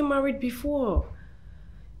gonna get married before.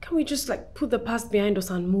 Can we just like put the past behind us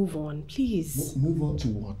and move on, please? Move on to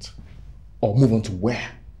what? Or move on to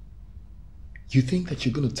where? You think that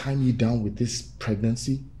you're gonna tie me down with this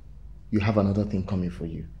pregnancy? You have another thing coming for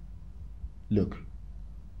you. Look,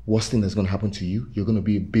 worst thing that's gonna happen to you, you're gonna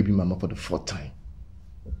be a baby mama for the 4th time.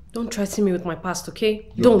 Don't threaten me with my past, okay?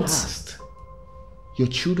 Your Don't. Past. Your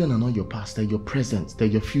children are not your past, they're your present, they're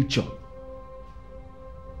your future.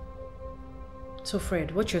 So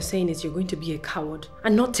Fred, what you're saying is you're going to be a coward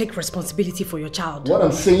and not take responsibility for your child. What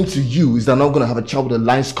I'm saying to you is that I'm not gonna have a child with a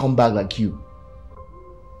lying scumbag like you.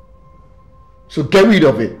 So get rid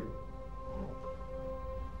of it.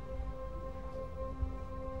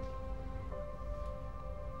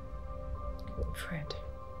 Fred.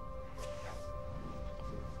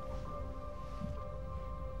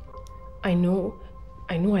 I know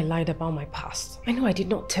I lied about my past. I know I did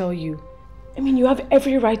not tell you. I mean, you have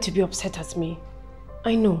every right to be upset at me.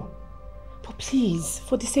 I know. But please,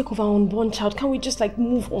 for the sake of our unborn child, can't we just like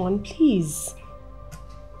move on, please?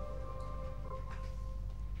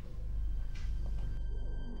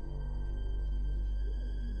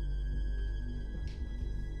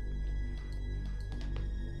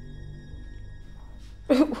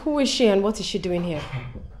 Who is she and what is she doing here?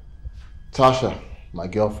 Tasha, my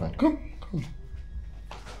girlfriend. Come.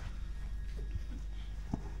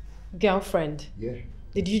 Girlfriend? Yeah.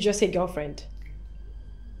 Did you just say girlfriend?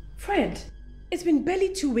 Fred, it's been barely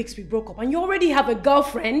 2 weeks we broke up and you already have a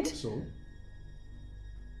girlfriend?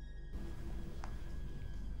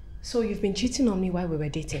 So you've been cheating on me while we were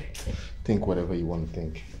dating? Think whatever you want to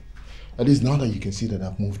think. At least now that you can see that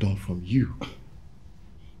I've moved on from you.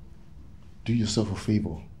 Do yourself a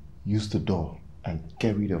favor. Use the door and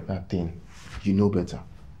get rid of that thing. You know better.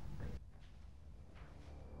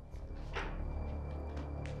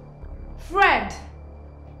 Fred!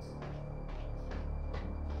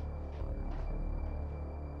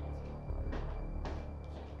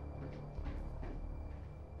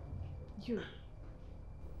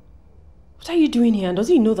 What are you doing here? And does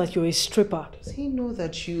he know that you're a stripper? Does he know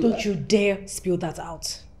that you... Don't you dare spill that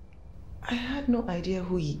out. I had no idea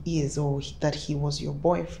who he is or that he was your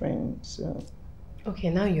boyfriend, so... Okay,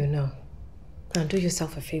 now you know. Now do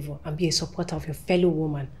yourself a favor and be a supporter of your fellow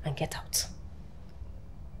woman and get out.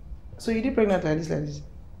 So you did pregnant like this?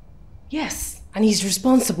 Yes, and he's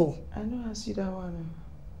responsible. I know I see that one.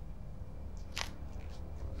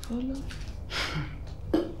 Follow.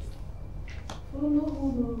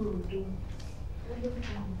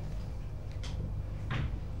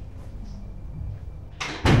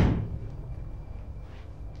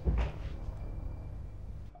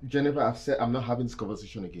 Jennifer, I've said I'm not having this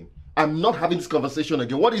conversation again. I'm not having this conversation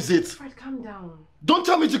again. What is it? Fred, calm down. Don't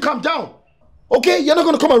tell me to calm down. Okay? You're not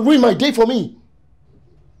going to come and ruin my day for me.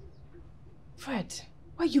 Fred,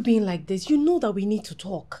 why are you being like this? You know that we need to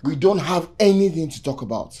talk. We don't have anything to talk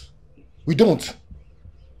about. We don't.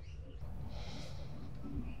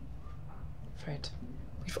 Fred,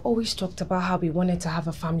 we've always talked about how we wanted to have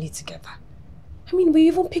a family together. I mean, we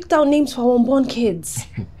even picked out names for our unborn kids.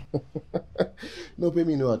 No, pay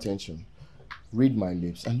me no attention. Read my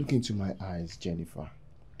lips and look into my eyes, Jennifer.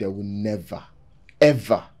 There will never,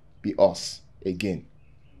 ever be us again.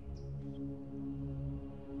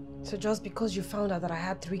 So just because you found out that I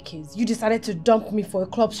had 3 kids, you decided to dump me for a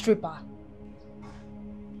club stripper?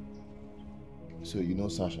 So you know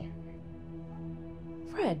Sasha?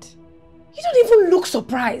 Fred, you don't even look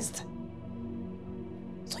surprised.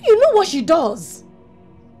 So you know what she does?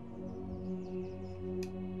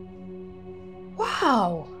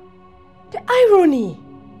 Wow, the irony.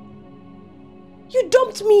 You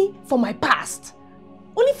dumped me for my past,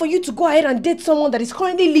 only for you to go ahead and date someone that is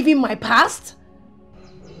currently living my past?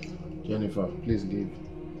 Jennifer, please leave.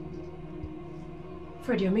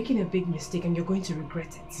 Fred, you're making a big mistake and you're going to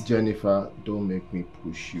regret it. Jennifer, don't make me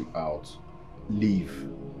push you out. Leave.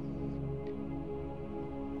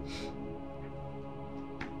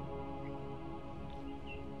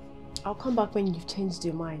 I'll come back when you've changed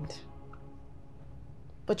your mind.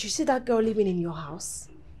 But you see that girl living in your house?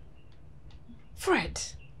 Fred,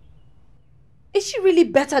 is she really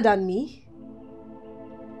better than me?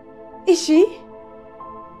 Is she?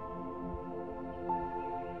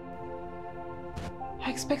 I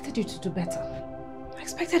expected you to do better. I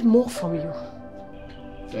expected more from you.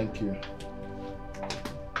 Thank you.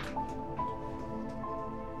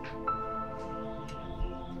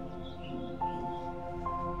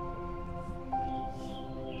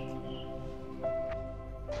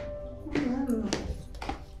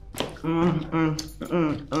 You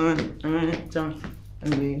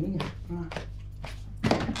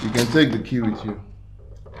can take the key with you.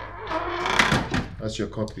 That's your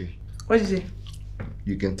copy. What did you say?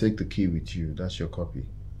 You can take the key with you. That's your copy.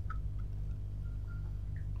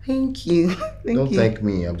 Thank you. Don't thank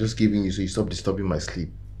me. I'm just giving you so you stop disturbing my sleep.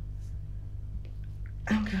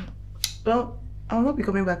 Okay. Well, I'll not be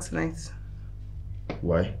coming back tonight.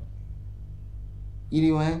 Why? You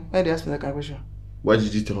know why? Why did you ask me that kind of question? Why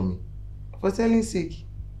did you tell me? For telling sake.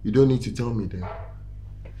 You don't need to tell me then.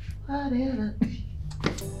 Whatever.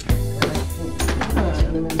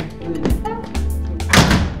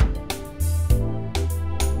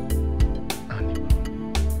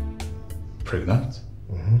 Pregnant?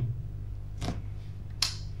 Mm-hmm.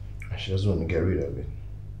 She doesn't want to get rid of it.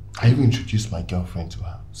 I even introduced my girlfriend to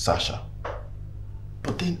her, Sasha.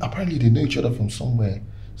 But then apparently they know each other from somewhere.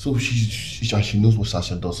 So she knows what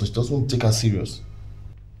Sasha does, so she doesn't want to take her serious.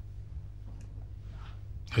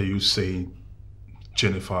 Are you saying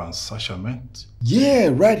Jennifer and Sasha met?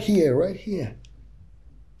 Yeah, right here, right here.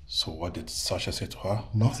 So what did Sasha say to her?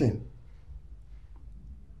 Nothing.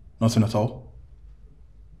 Nothing at all?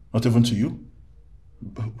 Not even to you?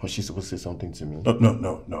 Was she supposed to say something to me?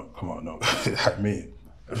 No, come on, no. I mean,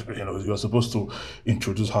 you're supposed to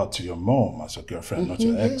introduce her to your mom as your girlfriend, not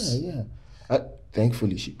your ex. Yeah.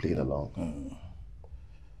 Thankfully, she played along.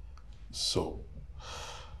 So,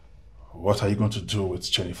 what are you going to do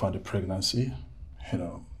with Jennifer and the pregnancy?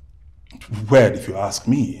 Well, if you ask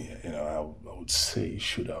me, I would say you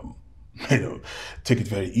should, take it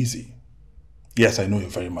very easy. Yes, I know you're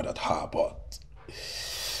very mad at her, but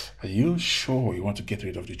are you sure you want to get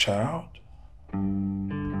rid of the child?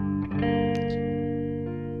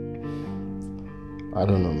 I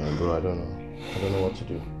don't know, man, bro. I don't know. I don't know what to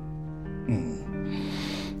do.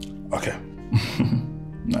 Okay.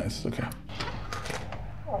 Nice, okay.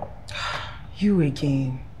 You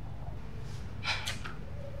again.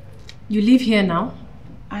 You live here now?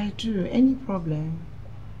 I do. Any problem?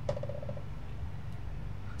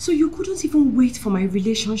 So you couldn't even wait for my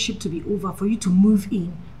relationship to be over for you to move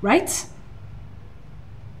in, right?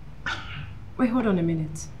 Wait, hold on a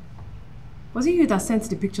minute. Was it you that sent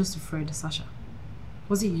the pictures to Fred, Sasha?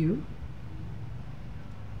 Was it you?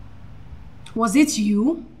 Was it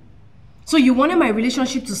you? So you wanted my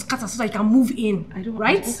relationship to scatter so that I can move in,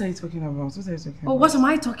 right? What are you talking about? Oh, what am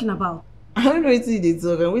I talking about? I don't know what they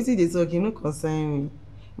talk. And what they talk, you know, concern me.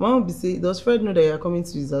 Mama be say, does Fred know that you are coming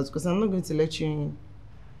to his house? Because I'm not going to let you in.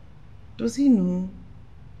 Does he know?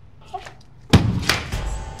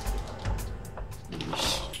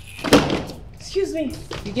 Excuse me.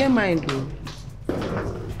 You get mine though.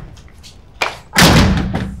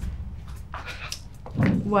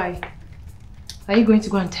 Why? Are you going to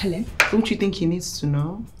go and tell him? Don't you think he needs to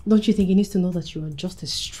know? Don't you think he needs to know that you are just a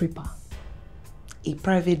stripper? A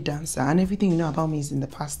private dancer, and everything you know about me is in the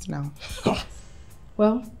past now.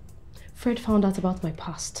 Well, Fred found out about my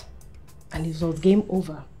past, and it was game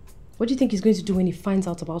over. What do you think he's going to do when he finds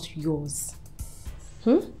out about yours?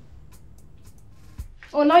 Oh,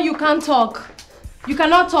 now you can't talk. You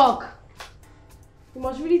cannot talk. You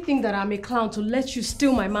must really think that I'm a clown to let you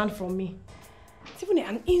steal my man from me. It's even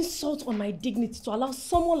an insult on my dignity to allow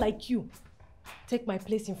someone like you take my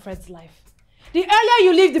place in Fred's life. The earlier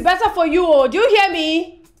you leave, the better for you. Oh, do you hear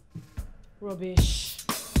me? Rubbish.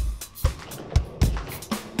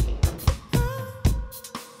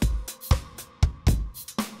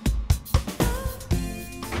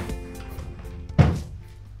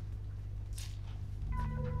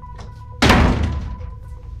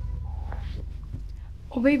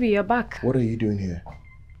 Oh, baby, you're back. What are you doing here?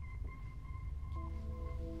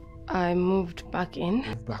 I moved back in.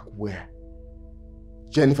 Move back where?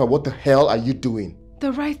 Jennifer, what the hell are you doing?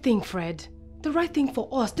 The right thing, Fred. The right thing for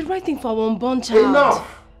us. The right thing for our unborn child.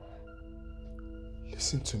 Enough!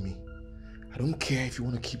 Listen to me. I don't care if you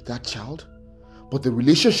want to keep that child, but the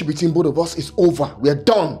relationship between both of us is over. We are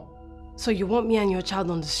done. So you want me and your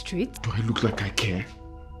child on the street? Do I look like I care?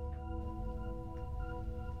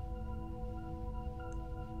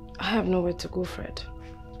 I have nowhere to go, Fred.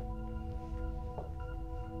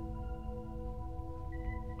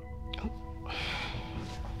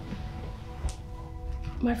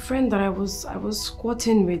 My friend that I was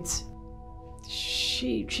squatting with,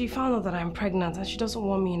 she found out that I'm pregnant and she doesn't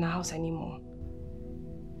want me in her house anymore.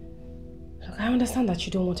 Look, I understand that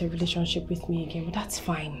you don't want a relationship with me again, but that's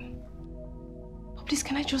fine. But please,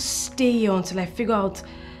 can I just stay here until I figure out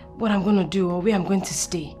what I'm going to do or where I'm going to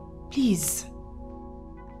stay? Please.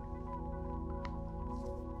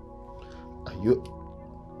 Are you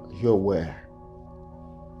aware?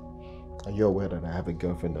 Are you aware that I have a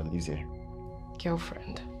girlfriend that lives here?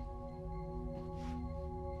 Girlfriend?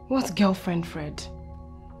 What girlfriend, Fred?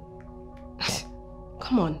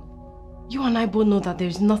 Come on. You and I both know that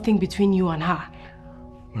there's nothing between you and her.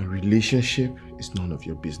 My relationship is none of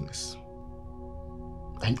your business.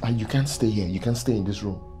 And you can't stay here. You can't stay in this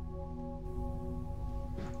room.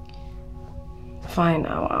 Fine,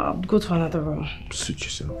 I'll go to another room. Suit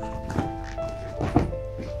yourself.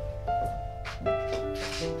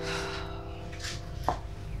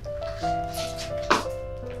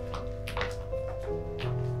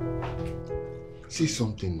 Say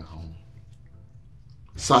something now.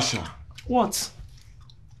 Sasha. What?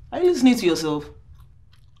 Are you listening to yourself?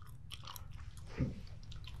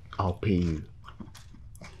 I'll pay you.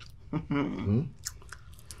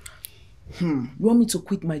 You want me to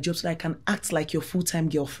quit my job so that I can act like your full-time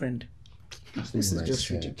girlfriend? This is just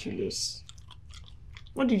ridiculous.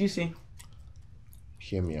 What did you say?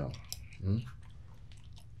 Hear me out.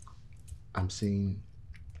 I'm saying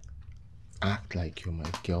act like you're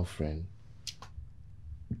my girlfriend.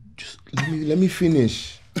 Just let me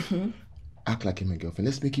finish. Act like you're my girlfriend.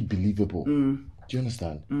 Let's make it believable. Do you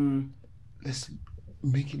understand? Let's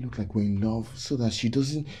make it look like we're in love so that she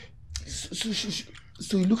doesn't...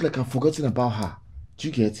 So you look like I've forgotten about her. Do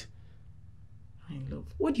you get? My love,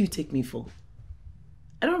 what do you take me for?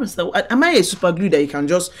 I don't understand. Am I a super glue that you can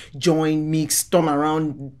just join, mix, turn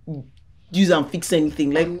around, use and fix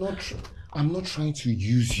anything? Like, I'm not trying to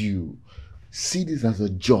use you. See this as a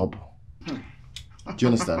job. Do you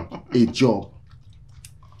understand? A job.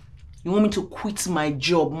 You want me to quit my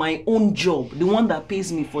job, my own job, the one that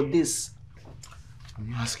pays me for this? I'm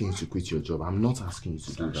not asking you to quit your job. I'm not asking you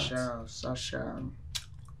to do that. Sasha.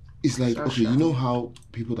 It's like, okay, you know how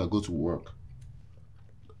people that go to work,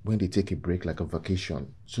 when they take a break, like a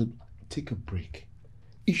vacation, so take a break.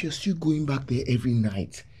 If you're still going back there every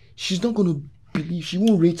night, she's not going to believe, she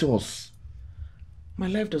won't rate us. My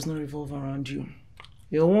life does not revolve around you.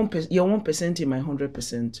 You're 1% in my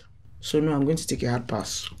 100%. So no, I'm going to take a hard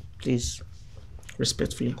pass. Please.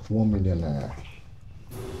 Respectfully. 1 million naira.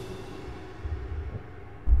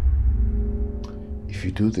 If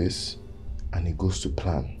you do this and it goes to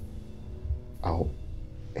plan, I'll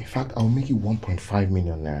make it 1.5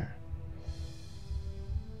 million naira.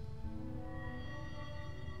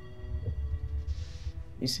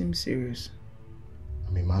 You seem serious.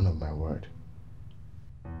 I'm a man of my word.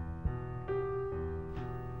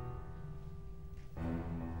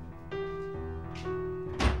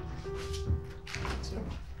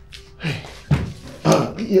 Hey.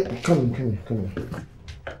 Yeah, come in.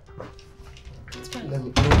 It's fine.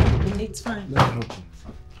 It's fine. Let me help you.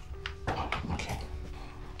 Okay.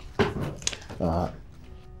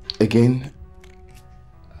 Again,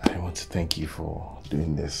 I want to thank you for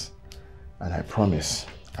doing this. And I promise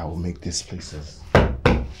I will make this place as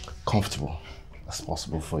comfortable as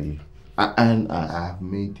possible for you. And I have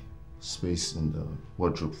made space in the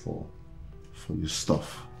wardrobe for your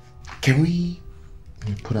stuff. Can we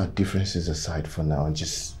put our differences aside for now and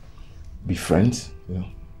just be friends, you know?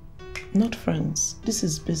 Not friends. This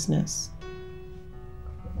is business.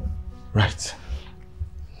 Right.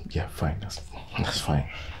 Yeah, fine. That's fine.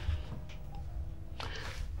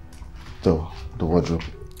 The wardrobe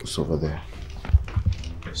is over there.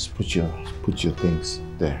 Just put your things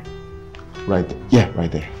there. Right there. Yeah,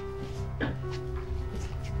 right there.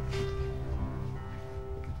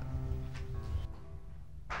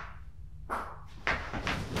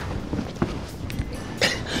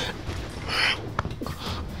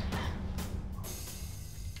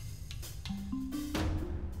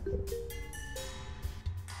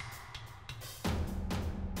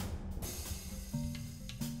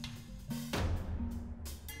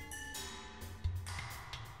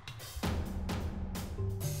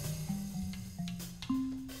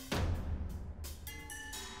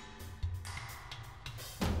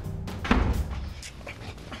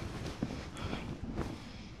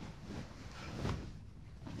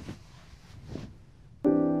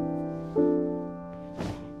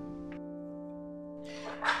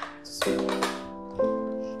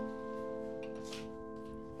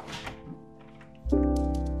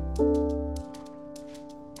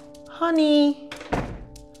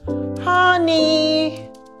 Honey.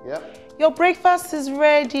 Yep. Your breakfast is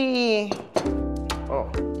ready. Oh,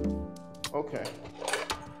 okay.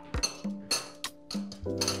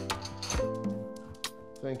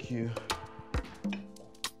 Thank you.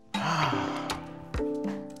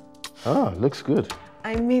 Oh, looks good.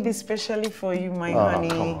 I made it specially for you, my Oh, honey.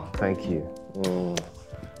 come on. Thank you.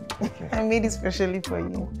 Okay. I made it specially for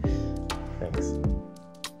you. Thanks.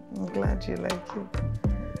 I'm glad you like it.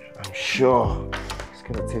 I'm sure it's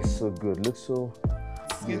gonna taste so good. Looks so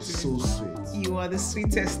You're so sweet. You are the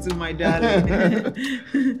sweetest to my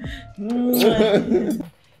darling.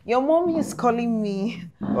 Your mommy is calling me.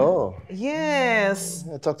 Oh. Yes.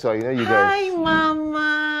 Yeah, talk to her. You know you guys. Hi,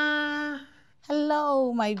 Mama.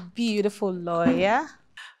 Hello, my beautiful lawyer.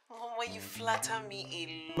 Mama, you flatter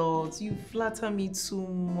me a lot. You flatter me too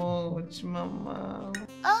much, Mama.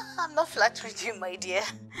 I'm not flattering you, my dear.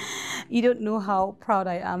 You don't know how proud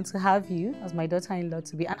I am to have you as my daughter-in-law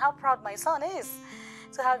to be, and how proud my son is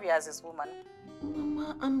to have you as his woman.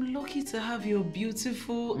 Mama, I'm lucky to have your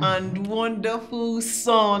beautiful and wonderful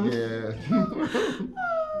son. Yeah.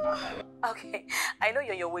 Okay, I know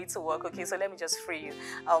you're on your way to work, okay, so let me just free you.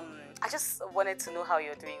 I just wanted to know how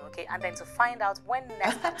you're doing, okay, and then to find out when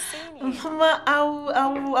next I'm seeing you. Mama, I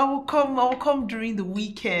will come during the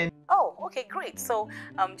weekend. Oh, okay, great. So,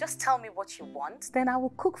 just tell me what you want, then I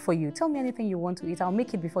will cook for you. Tell me anything you want to eat. I'll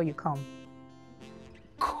make it before you come.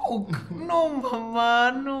 Cook? No,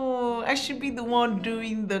 Mama, no. I should be the one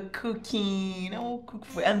doing the cooking. I will cook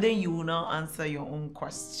for you. And then you will now answer your own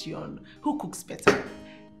question. Who cooks better?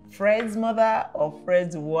 Fred's mother or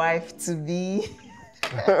Fred's wife to be?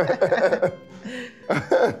 Okay,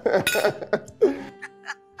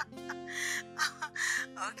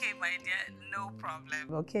 my dear, no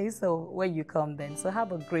problem. Okay, so when you come then, so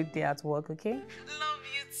have a great day at work, okay? Love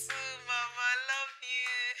you too, Mama. Love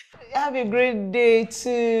you. Have a great day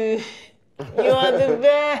too. You are the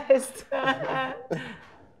best.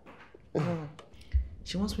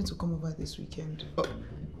 She wants me to come over this weekend.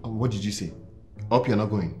 What did you say? Hope you're not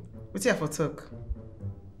going. What's here for talk?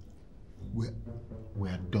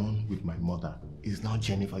 We're done with my mother. It's now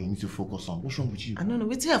Jennifer you need to focus on. What's wrong with you? I don't know.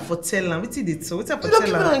 What's here for tell her? What's it so? What's here for Don't tell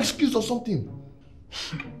give me her? an excuse or something.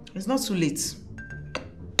 It's not too late.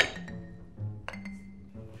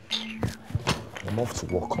 I'm off to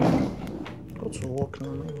work. Go to work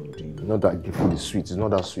now. Not that the food is sweet. It's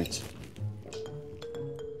not that sweet.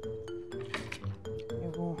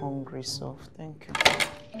 Even hungry, soft. Thank you.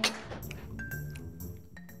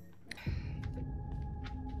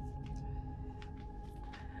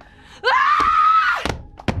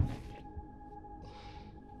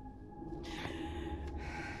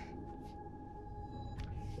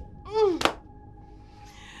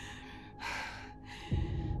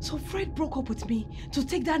 So Fred broke up with me to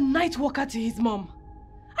take that night walker to his mom.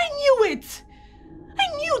 I knew it!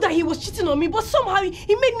 I knew that he was cheating on me, but somehow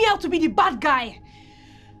he made me out to be the bad guy.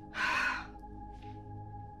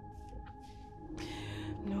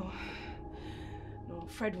 No,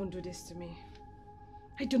 Fred won't do this to me.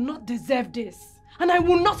 I do not deserve this, and I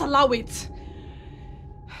will not allow it.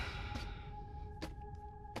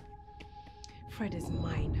 Fred is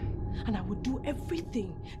mine, and I will do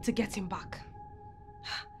everything to get him back.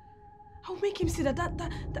 I'll make him see that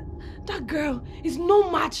that girl is no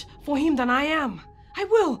match for him than I am. I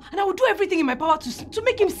will, and I will do everything in my power to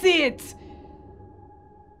make him see it.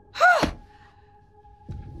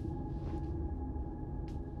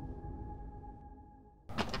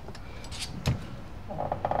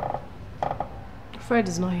 Fred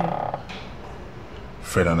is not here.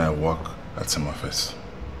 Fred and I work at same office.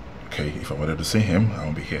 Okay, if I wanted to see him, I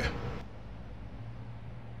won't be here.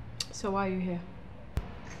 So why are you here?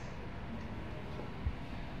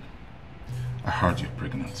 I heard you're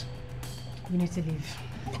pregnant. You need to leave.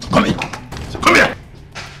 Come here! Come here!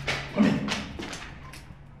 Come here!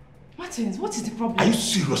 Martins, what is the problem? Are you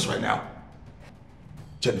serious right now?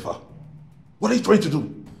 Jennifer, what are you trying to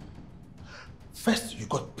do? First, you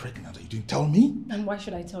got pregnant and you didn't tell me? And why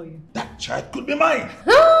should I tell you? That child could be mine!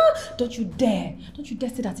 Don't you dare! Don't you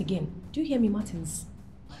dare say that again. Do you hear me, Martins?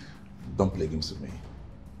 Don't play games with me.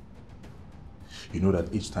 You know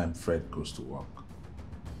that each time Fred goes to work,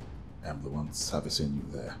 I'm the one servicing you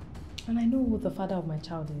there. And I know who the father of my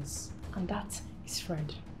child is. And that is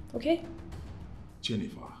Fred. Okay?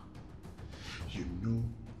 Jennifer, you know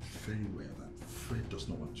very well that Fred does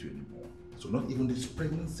not want you anymore. So not even this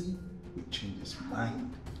pregnancy will change his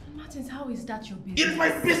mind. And Martins, how is that your business? It is my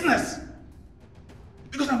business!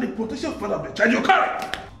 Because I'm the potential father of the child you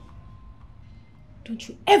carry! Don't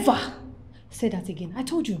you ever say that again. I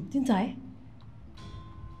told you, didn't I?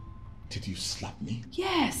 Did you slap me?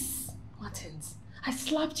 Yes! Martins, I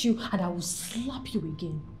slapped you and I will slap you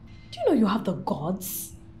again. Do you know you have the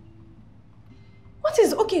gods?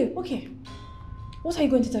 Martins, okay. What are you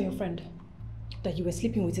going to tell your friend? That you were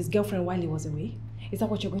sleeping with his girlfriend while he was away? Is that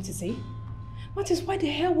what you're going to say? Martins, why the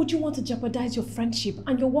hell would you want to jeopardize your friendship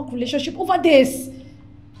and your work relationship over this?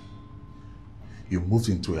 You moved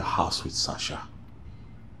into a house with Sasha.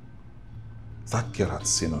 That girl had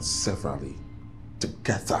seen us severally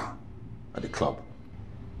together at the club.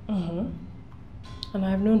 And I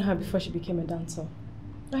have known her before she became a dancer.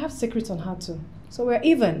 I have secrets on her too. So we're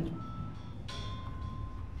even.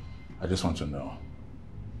 I just want to know,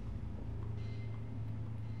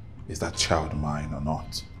 is that child mine or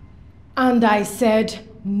not? And I said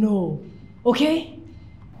no. Okay?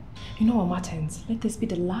 You know what, Martins? Let this be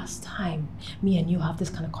the last time me and you have this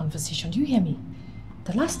kind of conversation. Do you hear me?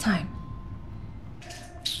 The last time.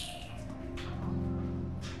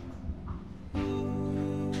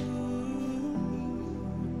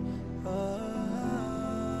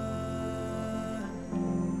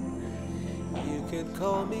 You could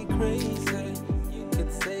call me crazy, you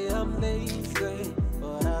could say I'm lazy,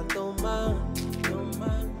 but I don't mind,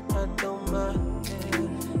 I don't mind. Yeah.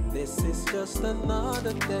 This is just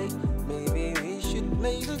another day. Maybe we should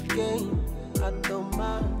play the game. I don't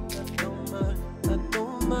mind, I don't mind, I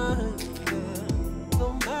don't mind. Yeah.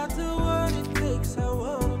 No matter what it takes, I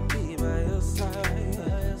wanna be by your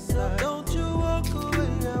side. So don't you walk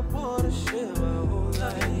away, I wanna share my whole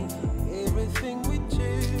life. Everything with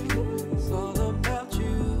you, it's all about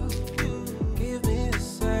you. Give me a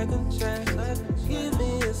second chance, give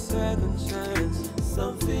me a second chance.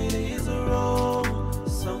 Something is wrong,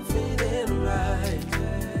 something ain't right.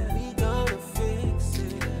 We gonna fix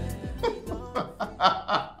it.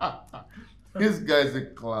 This guy's a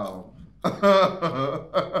clown.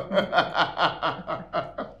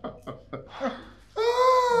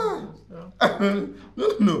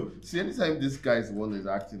 No. See, anytime this guy's one is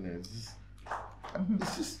acting, it's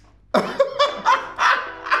just. Oh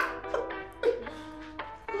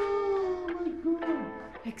my God.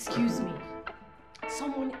 Excuse me.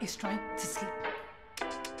 Someone is trying to sleep.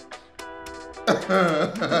 Look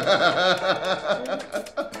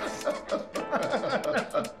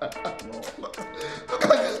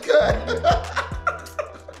at this guy.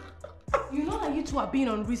 You know that you two are being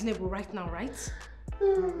unreasonable right now, right?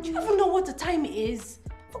 Do you even know what the time is?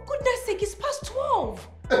 For goodness sake, it's past 12.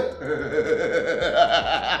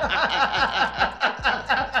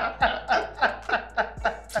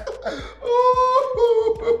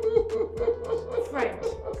 Friend,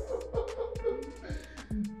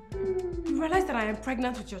 you realize that I am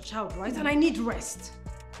pregnant with your child, right? And I need rest.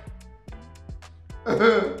 You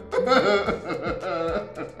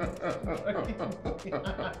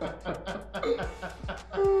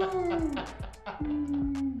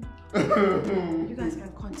guys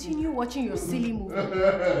can continue watching your silly movie.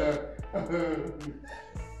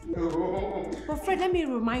 But Fred, let me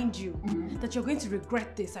remind you that you're going to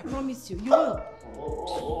regret this. I promise you. You will.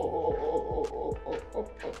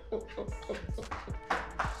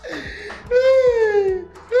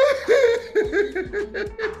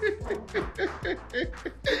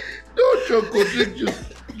 Don't choco, drink juice.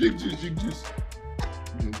 Drink juice, drink juice.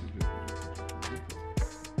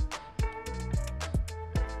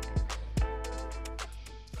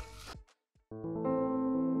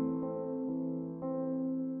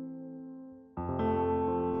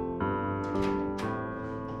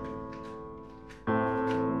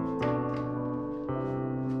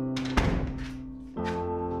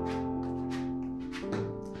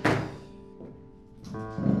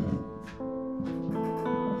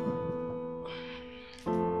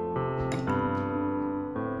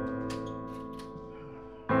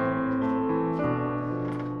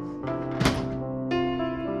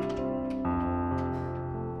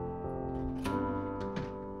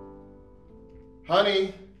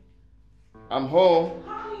 Honey, I'm home.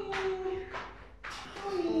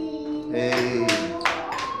 Hey.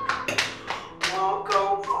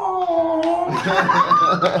 Welcome home.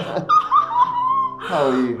 How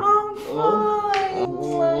are you? I'm fine.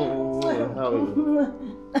 How are you?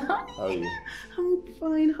 How are you? I'm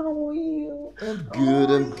fine. How are you? I'm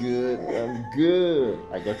good, I'm good, I'm good.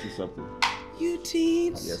 I got you something. You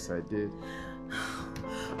did? Yes, I did.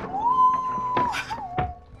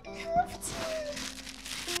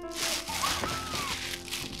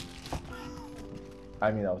 I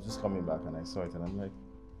mean, I was just coming back and I saw it and I'm like,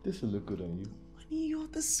 this will look good on you. Honey, you're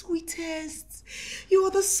the sweetest. You're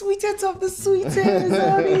the sweetest of the sweetest,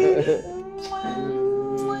 honey.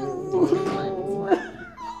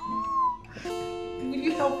 Will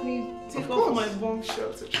you help me take off my bomb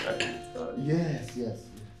shirt to try it on? Yes.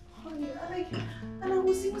 Honey, and I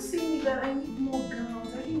was even saying that I need more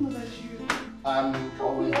gowns. I didn't know that you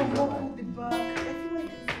help me unbuckle the back. I feel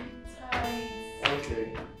like it's tight.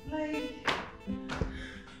 Okay. Like...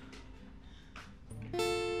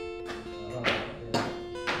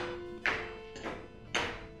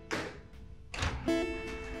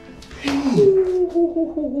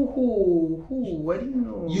 I didn't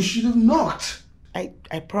know. You should have knocked. I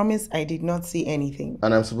promise I did not see anything.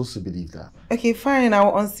 And I'm supposed to believe that. Okay, fine.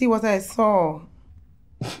 I'll unsee what I saw.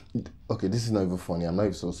 Okay, this is not even funny. I'm not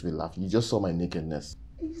even supposed to be laughing. You just saw my nakedness.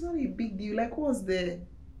 It's not a big deal. Like, what's there?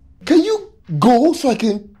 Can you go so I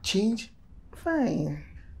can change? Fine.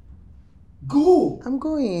 Go! I'm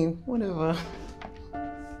going. Whatever.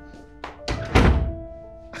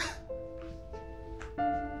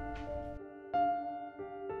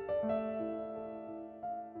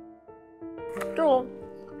 So,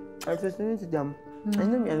 I was listening to them. I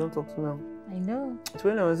know me, I don't talk to them. I know. So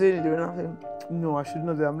when I was saying it, they were not saying, no, I should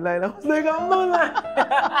not say I'm lying. I was like, I'm not lying.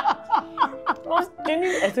 I was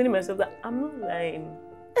telling myself that I'm not lying.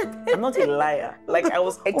 I'm not a liar. Like I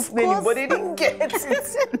was explaining, but they didn't get it.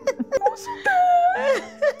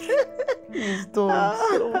 Please don't.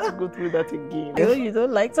 I don't want to go through that again. I know you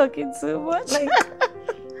don't like talking too much. Like,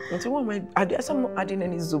 so what am I adding? I'm not adding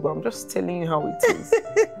any zuba. I'm just telling you how it is.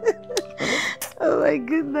 Oh my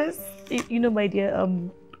goodness. You know, my dear,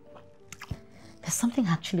 there's something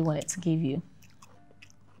I actually wanted to give you.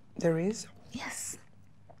 There is? Yes.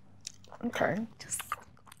 Okay. Just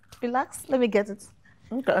relax. Let me get it.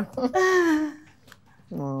 Okay.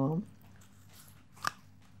 Mom.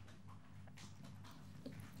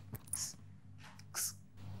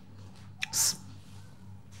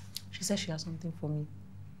 She said she has something for me.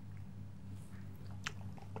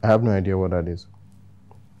 I have no idea what that is.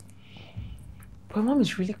 But Mom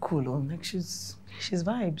is really cool, like she's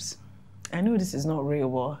vibes. I know this is not real,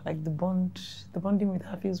 but like the bonding with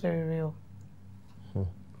her feels very real.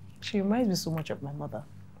 She reminds me so much of my mother.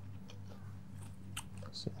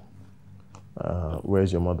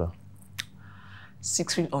 Where's your mother?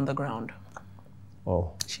 6 feet on the ground.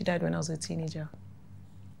 Oh. She died when I was a teenager.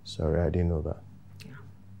 Sorry, I didn't know that. Yeah.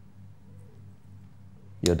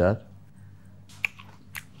 Your dad?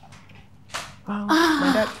 Wow,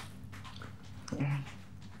 my dad.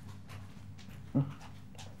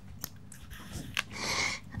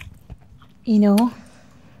 You know,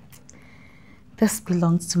 this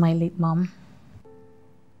belongs to my late mom.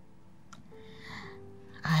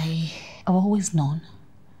 I've always known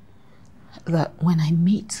that when I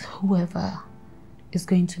meet whoever is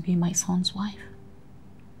going to be my son's wife,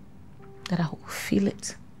 that I will feel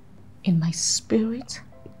it in my spirit,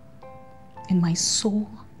 in my soul,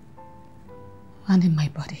 and in my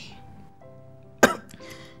body.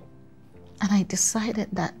 And I decided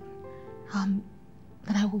that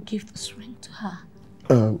that I will give this ring to her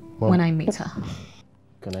when I meet her.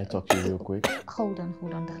 Can I talk to you real quick? Hold on,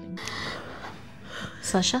 darling.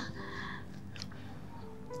 Sasha,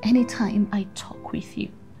 anytime I talk with you,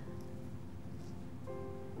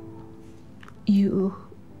 you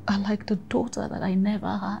are like the daughter that I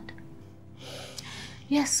never had.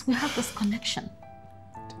 Yes, we have this connection.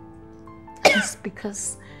 It's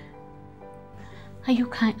because... Are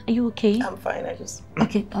you okay? I'm fine, I just...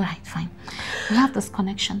 Okay, all right, fine. We have this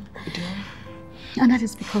connection. We do. And that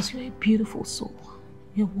is because you're a beautiful soul.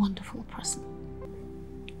 You're a wonderful person.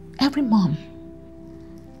 Every mom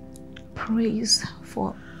prays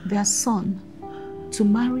for their son to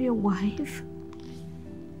marry a wife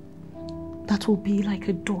that will be like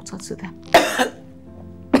a daughter to them.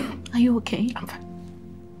 Are you okay? I'm fine.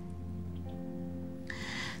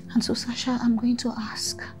 And so, Sasha, I'm going to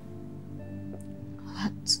ask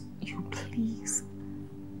that you please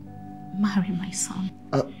marry my son.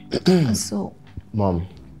 And so... Mom.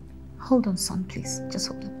 Hold on, son, please. Just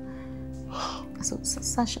hold on. So,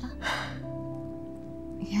 Sasha.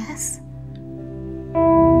 Yes?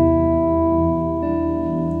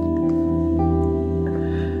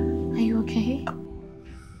 Are you okay?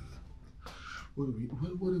 What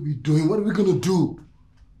are we doing? What are we gonna do?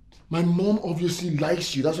 My mom obviously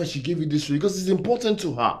likes you. That's why she gave you this ring, because it's important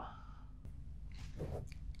to her.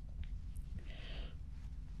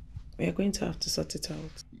 We are going to have to sort it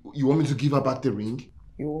out. You want me to give her back the ring?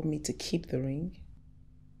 You want me to keep the ring?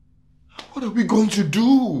 What are we going to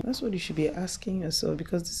do? That's what you should be asking yourself,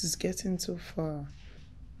 because this is getting too far.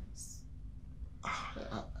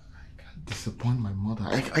 I can't disappoint my mother.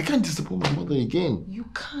 I can't disappoint my mother again. You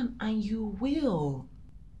can and you will.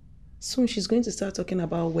 Soon she's going to start talking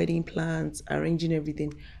about wedding plans, arranging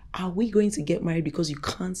everything. Are we going to get married because you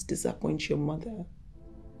can't disappoint your mother?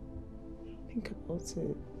 Think about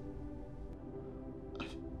it.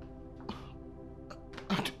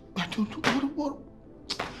 I don't know.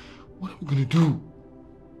 What are we gonna do?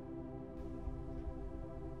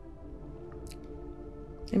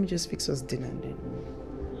 Let me just fix us dinner and then.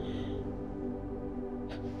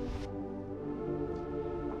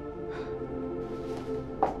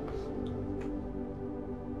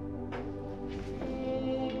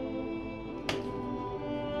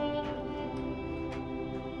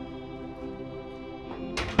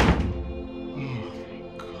 Oh my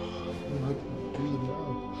God, what am I gonna do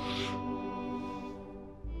now?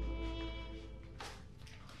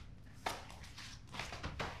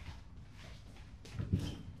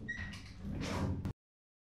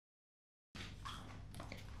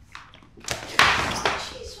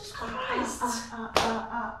 Are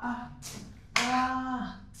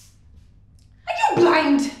you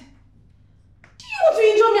blind? Do you want to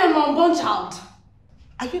injure me and my unborn child?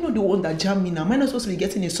 Are you not the one that jammed me now? Am I not supposed to be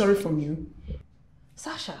getting a sorry from you?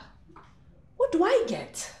 Sasha, what do I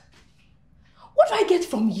get? What do I get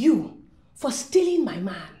from you for stealing my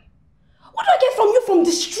man? What do I get from you from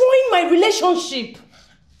destroying my relationship?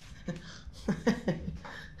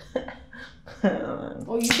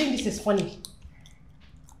 Or you think this is funny?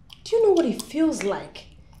 Do you know what it feels like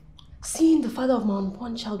seeing the father of my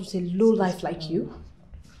unborn child with a low life like you?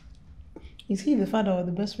 Is he the father or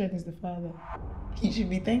the best friend is the father? You should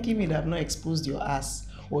be thanking me that I've not exposed your ass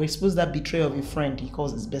or exposed that betrayal of a friend he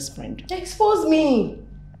calls his best friend. Expose me!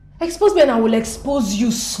 Expose me and I will expose you,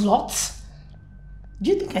 slut!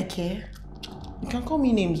 Do you think I care? You can call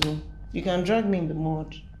me names though. You can drag me in the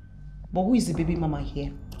mud. But who is the baby mama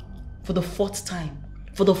here? For the 4th time.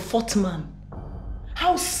 For the 4th man.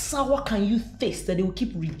 How sour can you taste that they will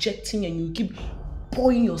keep rejecting and you will keep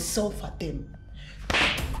pouring yourself at them?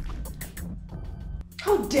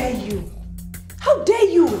 How dare you? How dare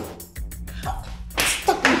you?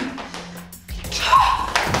 Stop me!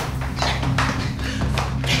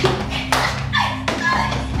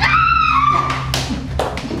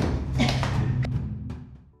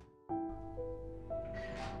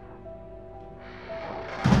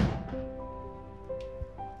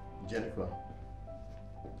 Jennifer,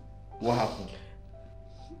 what happened?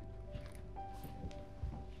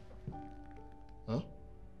 Huh?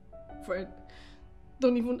 Fred,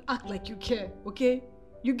 don't even act like you care, okay?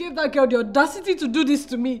 You gave that girl the audacity to do this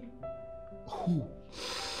to me. Who?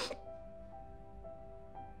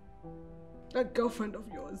 That girlfriend of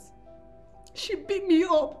yours. She beat me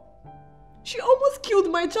up. She almost killed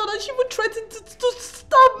my child and she even threatened to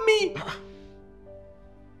stab me.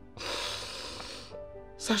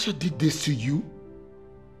 Sasha did this to you?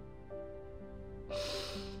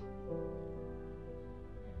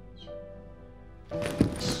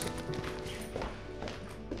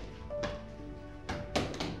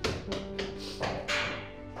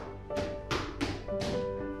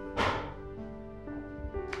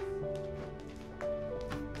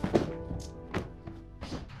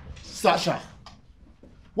 Sasha,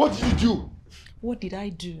 what did you do? What did I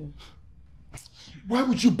do? Why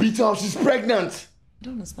would you beat her up? She's pregnant. I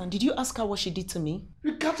don't understand. Did you ask her what she did to me?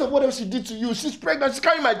 Regardless of what else she did to you, she's pregnant. She's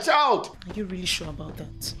carrying my child. Are you really sure about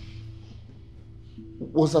that?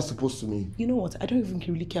 What's that supposed to mean? You know what? I don't even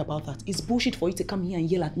really care about that. It's bullshit for you to come here and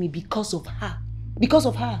yell at me because of her. Because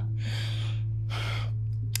of her.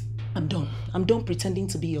 I'm done. I'm done pretending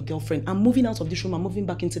to be your girlfriend. I'm moving out of this room. I'm moving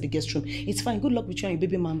back into the guest room. It's fine. Good luck with you and your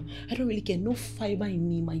baby mama. I don't really care. No fiber in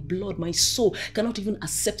me, my blood, my soul cannot even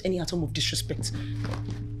accept any atom of disrespect.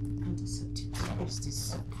 Can't accept it. What's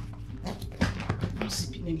this? I'm not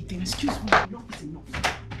sipping anything. Excuse me. Enough is enough.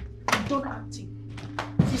 I'm done acting.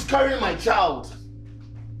 She's carrying my child.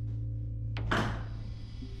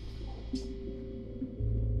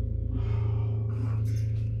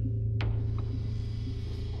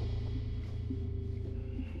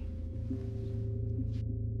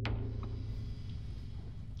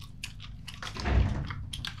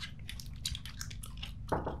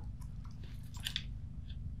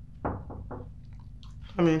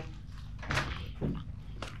 Come in.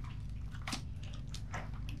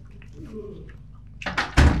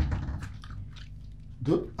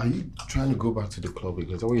 Dude, are you trying to go back to the club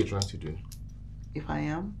again? Is that what you're trying to do? If I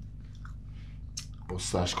am? But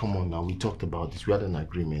Sash, come on now. We talked about this. We had an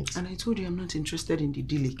agreement. And I told you I'm not interested in the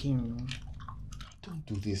deal again. Don't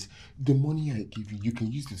do this. The money I give you, you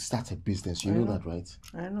can use to start a business. You know that, right?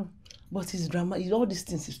 I know. But it's drama. All these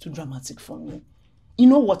things is too dramatic for me. You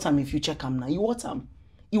know what time if you check am now? You what time?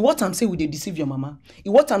 You what time say we dey deceive your mama?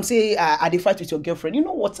 You what time say I dey fight with your girlfriend? You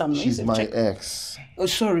know what time? She's my ex. Oh,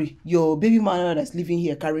 sorry. Your baby mama that's living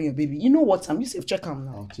here carrying your baby. You know what time? You say check am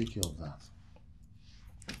now. I'll take care of that.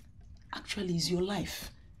 Actually, it's your life.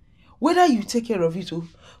 Whether you take care of it or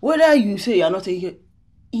whether you say you're not taking care,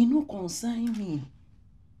 it no concern me.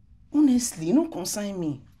 Honestly, it no concern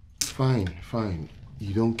me. Fine, fine.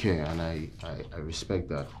 You don't care and I respect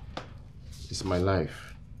that. It's my life.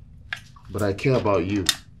 But I care about you.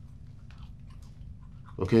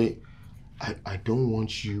 Okay? I don't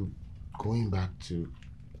want you going back to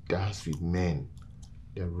dance with men.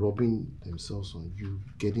 They're rubbing themselves on you,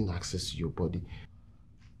 getting access to your body.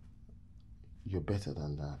 You're better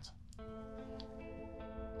than that.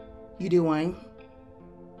 You dey whine?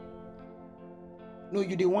 No,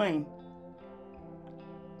 you dey whine.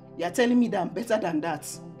 You're telling me that I'm better than that.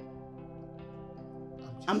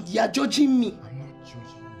 You're judging me. I'm not judging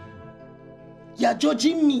you. You're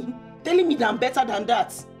judging me. Telling me that I'm better than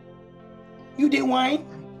that. You dey whine?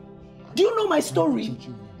 Do you know my story?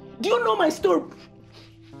 Do you know my story?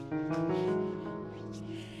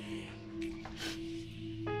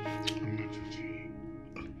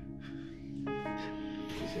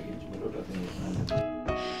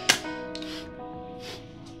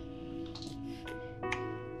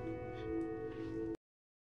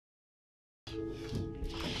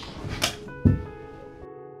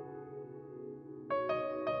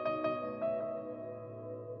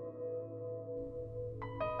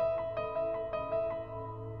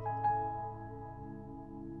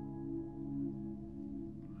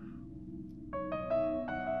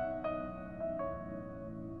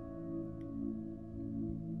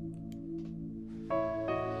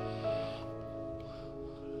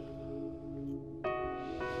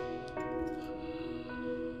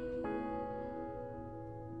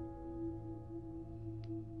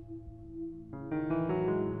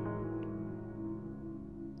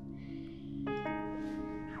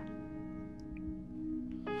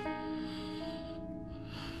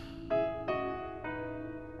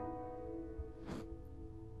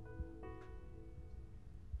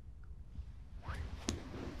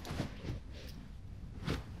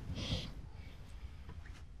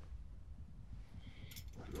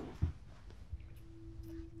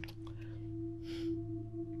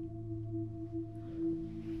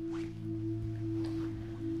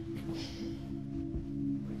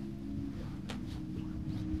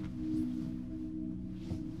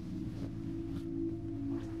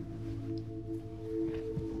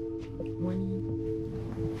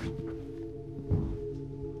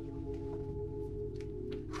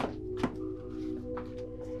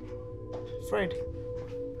 Fred,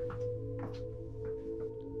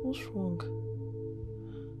 what's wrong?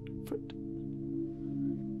 Fred.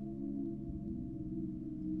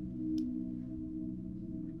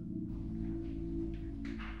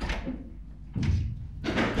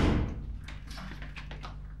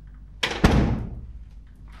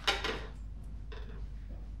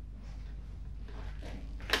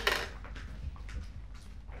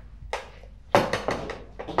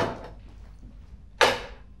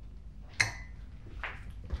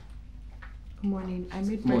 Morning. I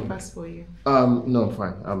made breakfast for you. No,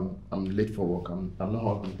 fine. I'm late for work. I'm not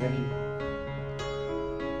hungry. Thank you.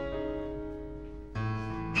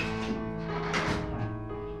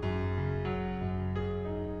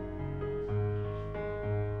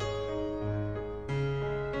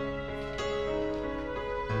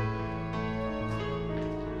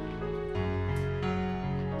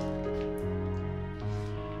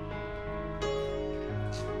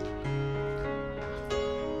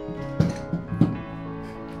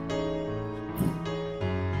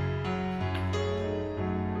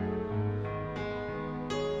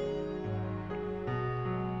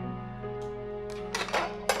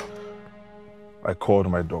 I called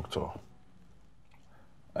my doctor,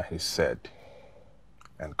 and he said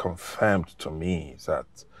and confirmed to me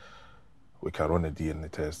that we can run a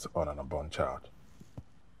DNA test on an unborn child.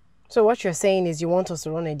 So what you're saying is you want us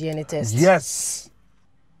to run a DNA test? Yes!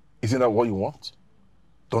 Isn't that what you want?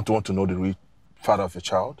 Don't you want to know the real father of your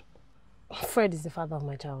child? Fred is the father of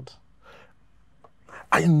my child.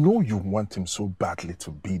 I know you want him so badly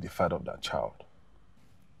to be the father of that child.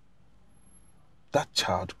 That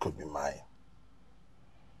child could be mine.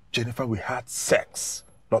 Jennifer, we had sex.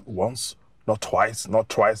 Not once, not twice, not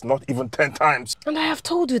thrice, not even 10 times. And I have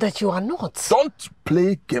told you that you are not. Don't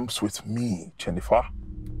play games with me, Jennifer.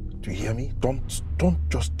 Do you hear me? Don't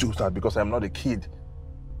just do that because I'm not a kid.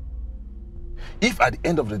 If at the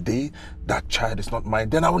end of the day, that child is not mine,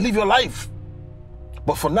 then I will live your life.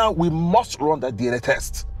 But for now, we must run that DNA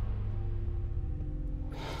test.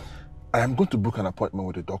 I am going to book an appointment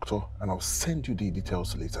with the doctor and I'll send you the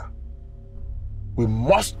details later. We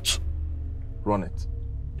must run it.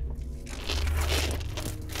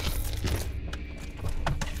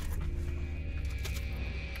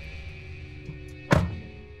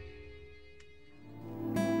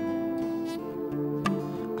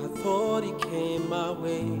 I thought he came my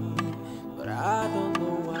way, but I don't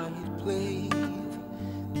know why he played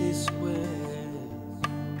this way.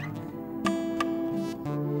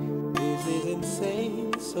 This is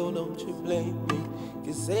insane, so don't you blame me.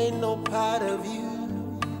 'Cause ain't no part of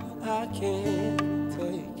you I can't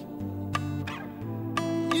take.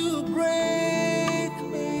 You break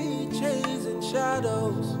me chasing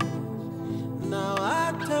shadows. Now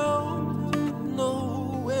I don't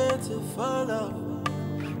know where to follow.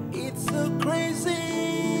 It's a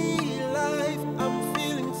crazy life, I'm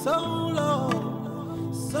feeling so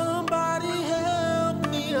low. Somebody help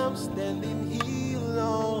me, I'm standing here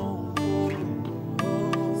alone.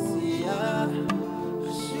 See, I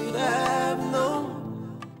should have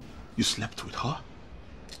You slept with her?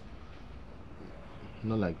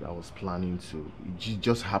 Not like I was planning to. It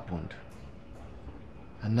just happened.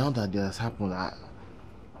 And now that it has happened, I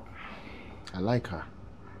like her.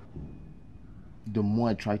 The more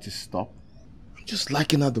I try to stop, I'm just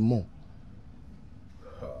liking her the more.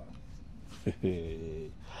 I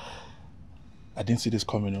didn't see this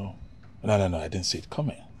coming, no. No, I didn't see it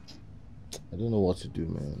coming. I don't know what to do,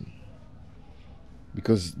 man.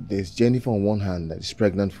 Because there's Jennifer on one hand that is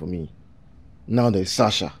pregnant for me. Now there's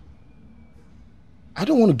Sasha. I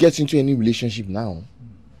don't want to get into any relationship now.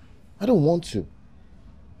 I don't want to.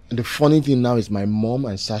 And the funny thing now is my mom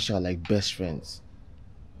and Sasha are like best friends.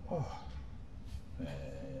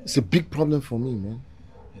 It's a big problem for me, man.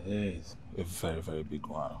 It is a very, very big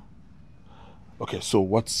one. Okay, so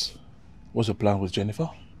what's the plan with Jennifer?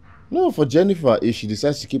 No, for Jennifer, if she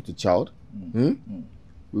decides to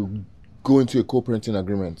we'll go into a co-parenting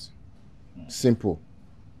agreement. Simple.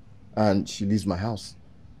 And she leaves my house.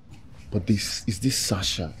 But this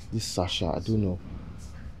Sasha, I don't know.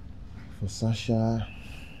 For Sasha.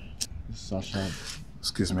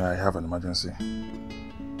 Excuse me, I have an emergency.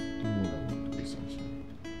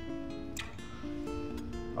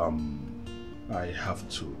 I have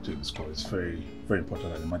to take this call. It's very, very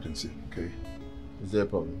important, an emergency, okay? Is there a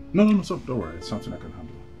problem? No, so don't worry. It's something I can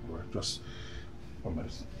handle. All right, just 1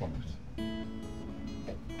 minute.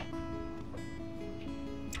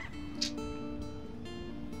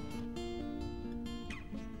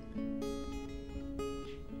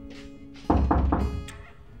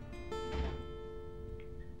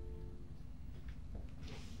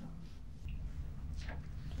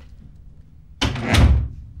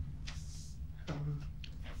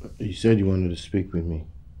 You said you wanted to speak with me.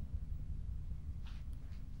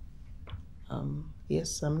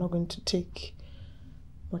 Yes, I'm not going to take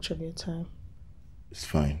much of your time. It's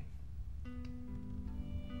fine.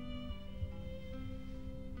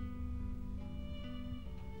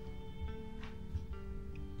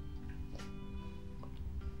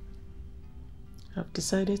 I've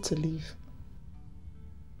decided to leave.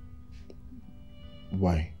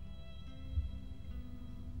 Why?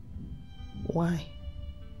 Why?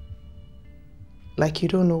 Like you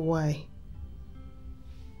don't know why.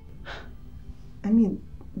 I mean,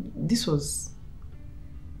 this whole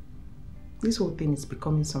thing is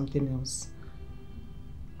becoming something else.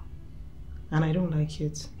 And I don't like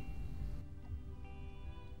it.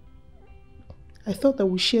 I thought that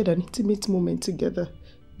we shared an intimate moment together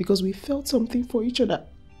because we felt something for each other.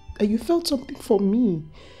 And you felt something for me.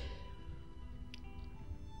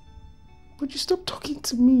 But you stopped talking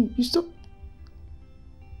to me. You stopped.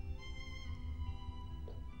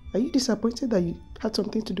 Are you disappointed that you had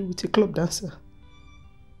something to do with a club dancer?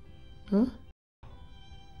 Huh?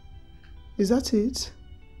 Is that it?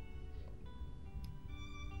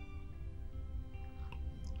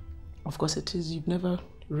 Of course it is. You've never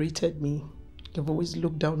rated me. You've always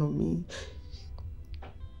looked down on me.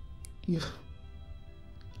 Are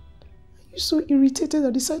you so irritated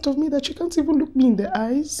at the sight of me that you can't even look me in the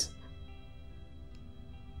eyes?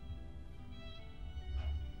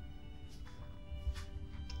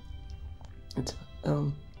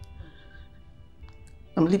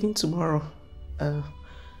 I'm leaving tomorrow.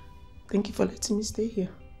 Thank you for letting me stay here.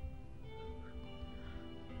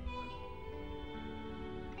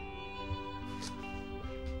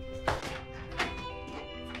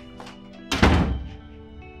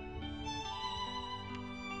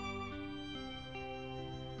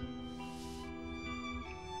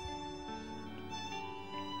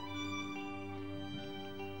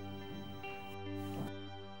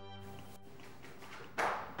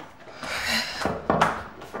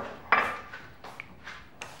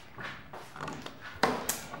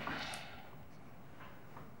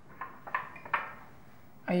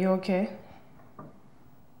 Are you okay?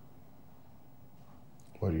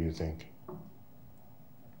 What do you think?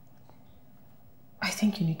 I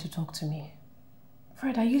think you need to talk to me.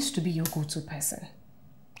 Fred, I used to be your go-to person.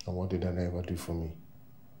 And what did I ever do for me?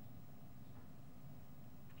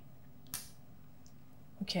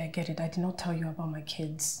 Okay, I get it. I did not tell you about my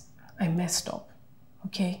kids. I messed up,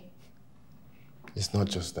 okay? It's not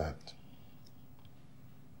just that.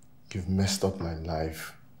 You've messed up my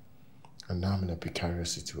life. And now I'm in a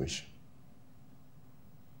precarious situation.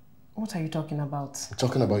 What are you talking about? I'm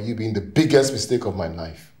talking about you being the biggest mistake of my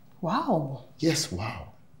life. Wow. Yes,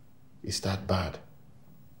 wow. It's that bad.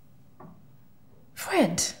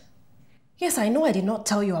 Fred, yes, I know I did not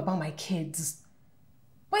tell you about my kids.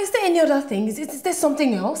 But is there any other thing? Is there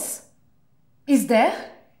something else? Is there?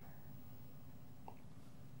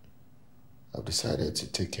 I've decided to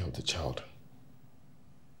take care of the child.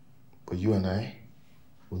 But you and I,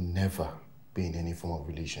 will never be in any form of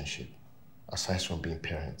relationship, aside from being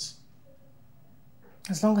parents.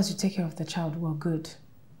 As long as you take care of the child, we're good.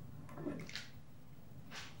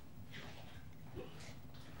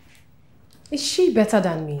 Is she better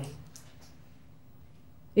than me?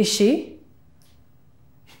 Is she?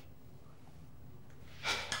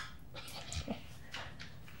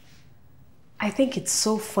 I think it's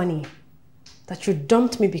so funny that you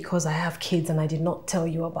dumped me because I have kids and I did not tell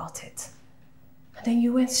you about it. And then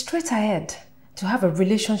you went straight ahead to have a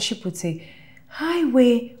relationship with a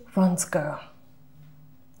highway runs girl.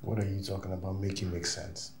 What are you talking about? Make it make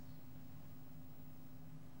sense.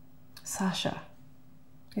 Sasha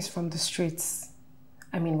is from the streets.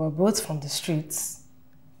 I mean, we're both from the streets.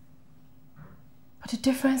 But the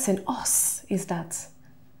difference in us is that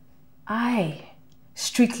I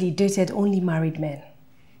strictly dated only married men.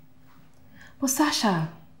 But Sasha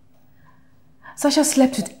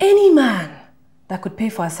slept with any man that could pay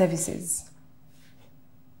for her services.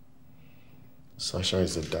 Sasha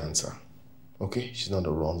is a dancer, okay? She's not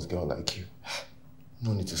a runs girl like you.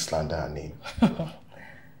 No need to slander her name.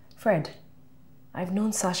 Fred, I've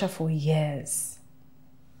known Sasha for years.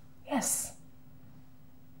 Yes.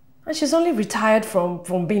 And she's only retired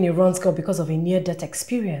from being a runs girl because of a near-death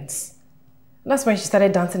experience. That's when she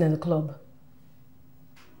started dancing in the club.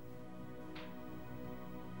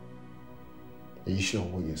 Are you sure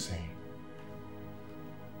what you're saying?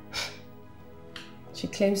 She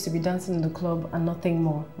claims to be dancing in the club and nothing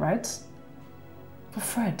more, right? But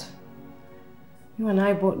Fred, you and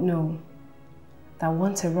I both know that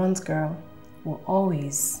once a runs girl will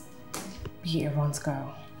always be a runs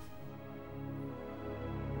girl.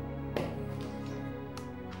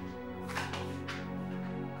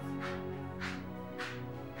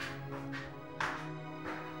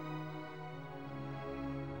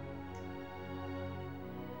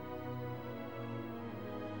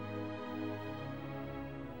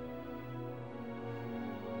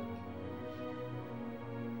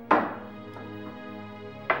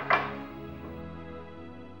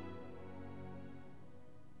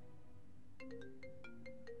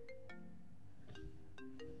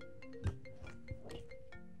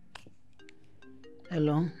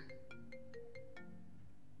 Hello?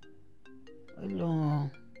 Hello?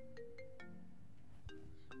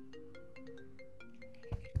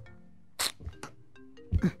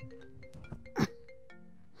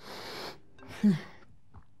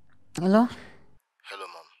 Hello? Hello,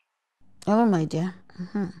 Mom. Hello, my dear.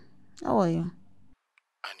 How are you?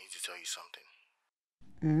 I need to tell you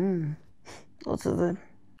something. What is it?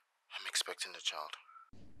 I'm expecting a child.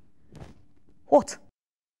 What?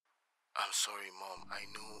 I'm sorry, Mom. I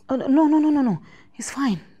know... Oh, no. It's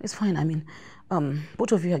fine. It's fine. I mean,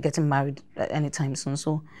 both of you are getting married anytime soon,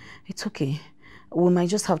 so it's okay. We might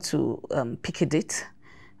just have to pick a date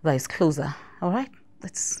that is closer. All right?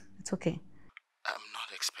 It's okay. I'm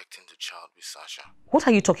not expecting the child with Sasha. What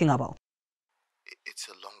are you talking about? It's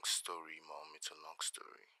a long story, Mom. It's a long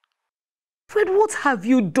story. Fred, what have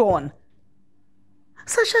you done?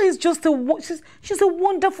 Sasha is just she's a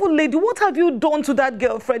wonderful lady. What have you done to that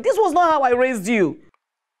girl, Fred? This was not how I raised you.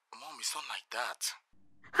 Mom, it's not like that.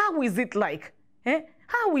 How is it like?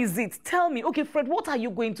 How is it? Tell me. Okay, Fred, what are you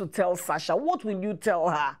going to tell Sasha? What will you tell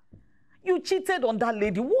her? You cheated on that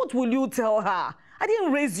lady. What will you tell her? I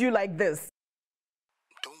didn't raise you like this.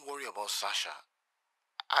 Don't worry about Sasha.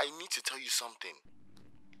 I need to tell you something.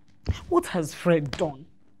 What has Fred done?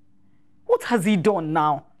 What has he done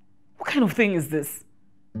now? What kind of thing is this?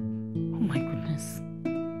 Oh my goodness.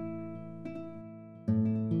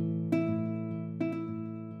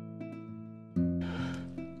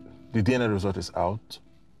 The DNA result is out.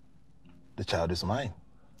 The child is mine.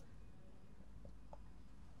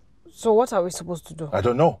 So what are we supposed to do? I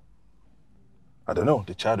don't know.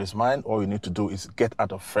 The child is mine. All you need to do is get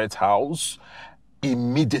out of Fred's house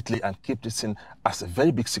immediately and keep this thing as a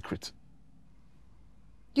very big secret.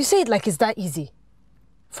 You say it like it's that easy.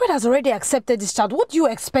 Fred has already accepted this child. What do you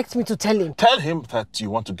expect me to tell him? Tell him that you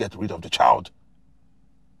want to get rid of the child.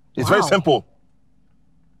 It's very simple.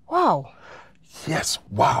 Wow. Yes,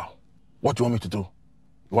 wow. What do you want me to do?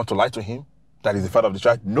 You want to lie to him? That he's the father of the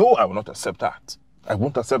child? No, I will not accept that. I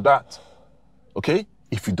won't accept that. Okay?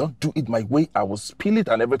 If you don't do it my way, I will spill it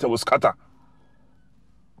and everything will scatter.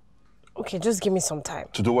 Okay, just give me some time.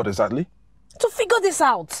 To do what exactly? To figure this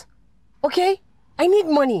out. Okay? I need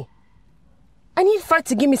money. I need Fred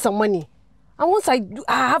to give me some money. And once I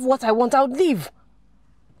have what I want, I'll leave.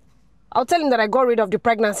 I'll tell him that I got rid of the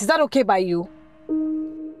pregnancy. Is that okay by you?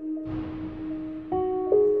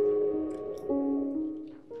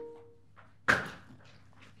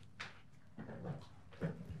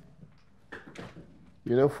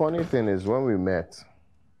 You know, funny thing is, when we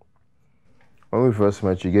first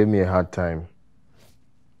met, you gave me a hard time.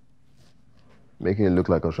 Making it look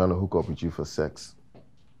like I was trying to hook up with you for sex.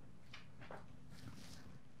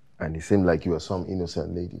 And it seemed like you were some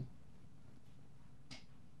innocent lady.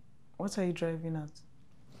 What are you driving at?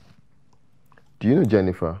 Do you know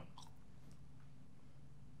Jennifer?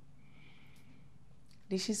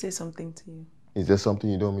 Did she say something to you? Is there something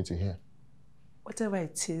you don't want me to hear? Whatever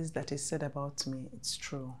it is that is said about me, it's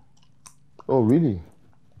true. Oh, really?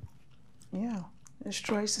 Yeah, it's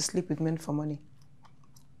true. I used to sleep with men for money.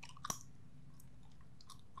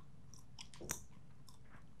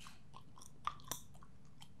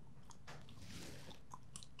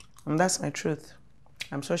 And that's my truth.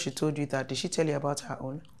 I'm sure she told you that. Did she tell you about her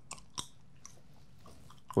own?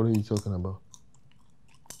 What are you talking about?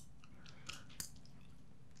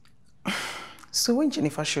 So when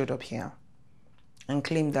Jennifer showed up here and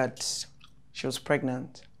claimed that she was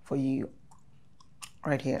pregnant for you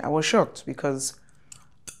right here, I was shocked because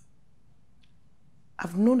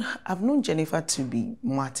I've known Jennifer to be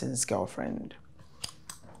Martin's girlfriend.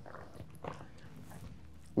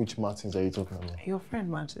 Which Martins are you talking about? Your friend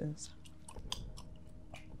Martins.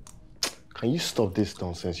 Can you stop this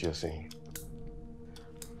nonsense you're saying?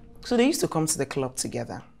 So they used to come to the club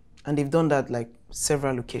together, and they've done that like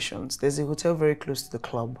several occasions. There's a hotel very close to the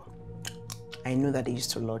club. I know that they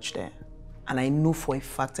used to lodge there, and I know for a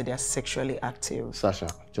fact that they are sexually active. Sasha,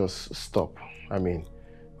 just stop. I mean,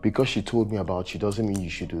 because she told me about you doesn't mean you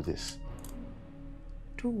should do this.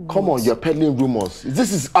 Come on, you're peddling rumors.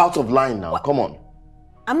 This is out of line now. Come on.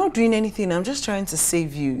 I'm not doing anything. I'm just trying to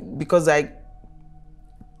save you because I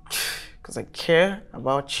care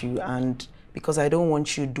about you and because I don't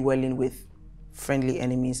want you dwelling with friendly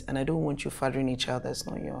enemies and I don't want you fathering each other. It's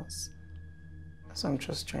not yours. So I'm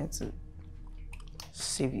just trying to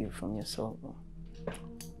save you from yourself.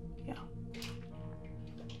 Yeah.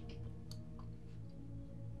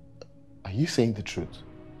 Are you saying the truth?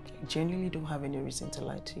 I genuinely don't have any reason to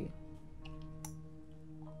lie to you.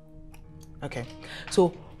 Okay,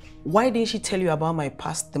 so why didn't she tell you about my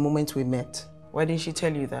past the moment we met? Why didn't she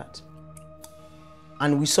tell you that?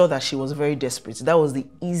 And we saw that she was very desperate. That was the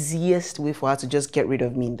easiest way for her to just get rid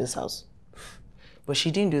of me in this house. But she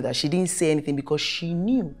didn't do that. She didn't say anything because she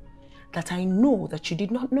knew that I know that you did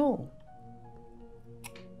not know.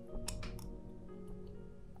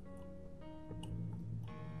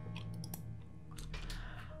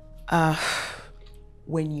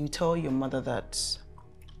 When you tell your mother that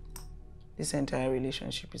this entire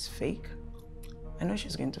relationship is fake, I know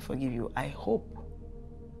she's going to forgive you. I hope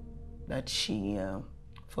that she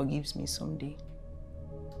forgives me someday.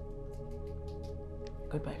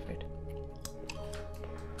 Goodbye, Fred.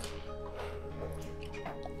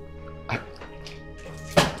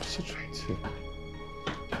 What's she trying to?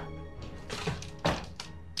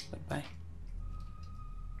 Goodbye.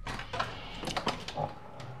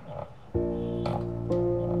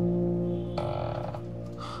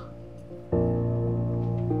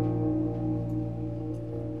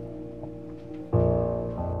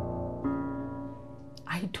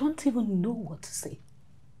 I don't even know what to say.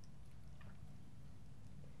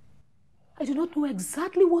 I do not know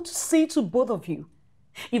exactly what to say to both of you.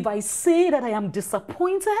 If I say that I am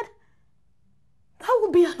disappointed, that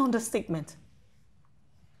would be an understatement.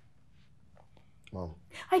 Mom.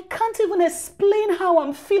 I can't even explain how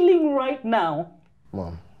I'm feeling right now.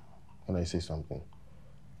 Mom, can I say something?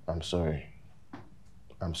 I'm sorry.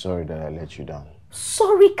 I'm sorry that I let you down.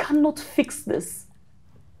 Sorry cannot fix this.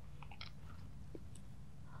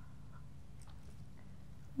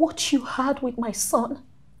 What you had with my son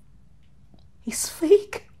is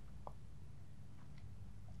fake.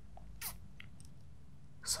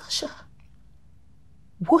 Sasha,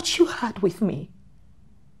 what you had with me,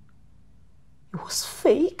 it was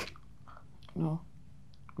fake? No,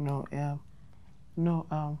 ma.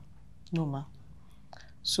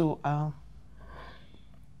 So,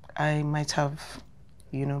 I might have,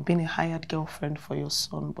 been a hired girlfriend for your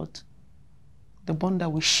son, but the bond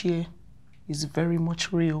that we share is very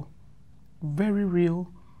much real, very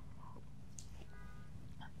real.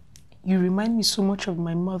 You remind me so much of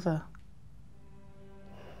my mother.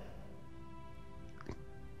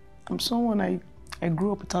 I'm someone I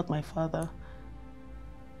grew up without my father.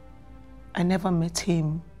 I never met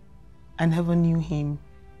him. I never knew him.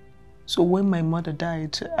 So when my mother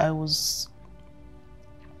died, I was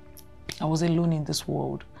alone in this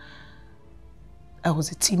world. I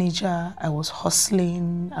was a teenager, I was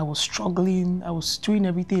hustling, I was struggling, I was doing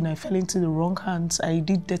everything. I fell into the wrong hands. I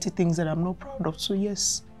did dirty things that I'm not proud of. So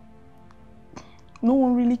yes, no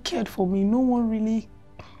one really cared for me. No one really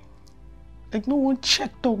Like no one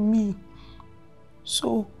checked on me.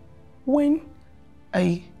 So when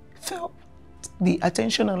I felt the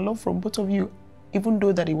attention and love from both of you, even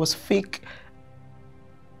though that it was fake,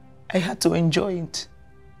 I had to enjoy it.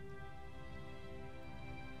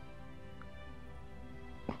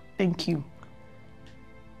 Thank you.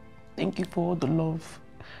 Thank you for all the love.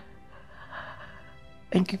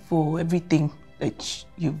 Thank you for everything that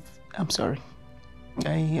you've... I'm sorry.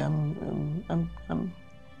 I'm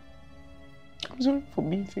sorry for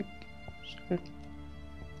being fake. Sorry.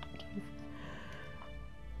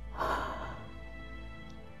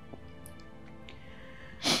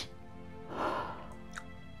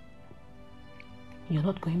 You're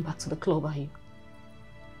not going back to the club, are you?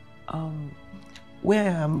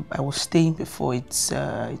 Where I was staying before, it's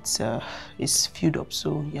filled up.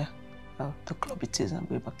 So yeah, the club it is. I'm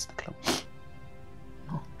going back to the club.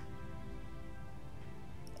 No.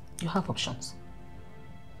 You have options.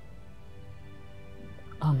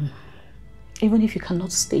 Even if you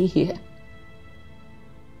cannot stay here,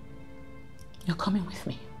 you're coming with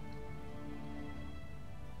me.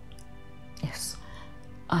 Yes,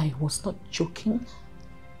 I was not joking.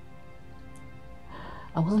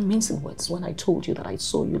 I wasn't mincing words when I told you that I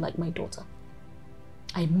saw you like my daughter.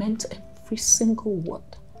 I meant every single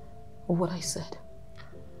word of what I said.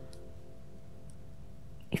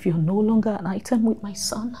 If you're no longer an item with my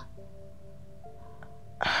son,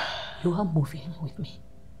 you are moving with me.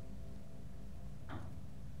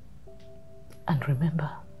 And remember,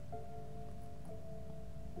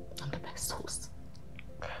 I'm the best host.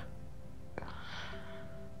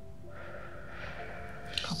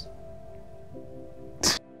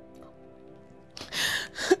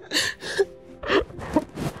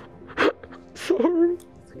 Sorry.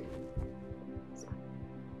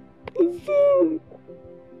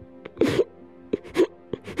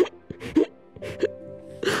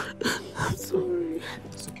 I'm sorry.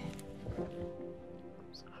 It's okay.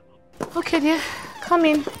 Okay, dear. Come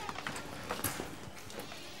in.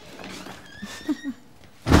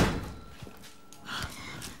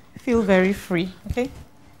 Feel very free, okay?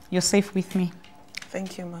 You're safe with me.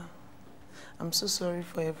 Thank you, Ma. I'm so sorry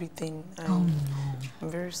for everything. Oh, no. I'm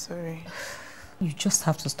very sorry. You just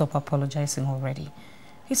have to stop apologizing already.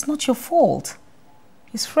 It's not your fault.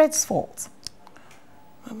 It's Fred's fault.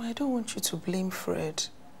 Mama, I don't want you to blame Fred.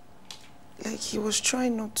 Like, he was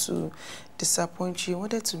trying not to disappoint you. He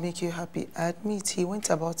wanted to make you happy. I admit he went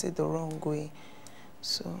about it the wrong way.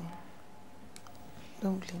 So,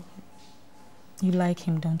 don't blame him. You like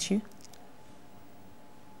him, don't you?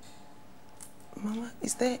 Mama,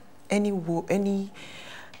 is there any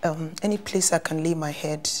place I can lay my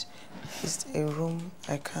head? Is there a room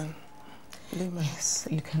I can lay my head? Yes,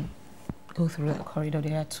 you can go through that corridor.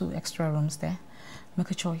 There are 2 extra rooms there. Make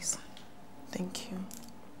a choice. Thank you.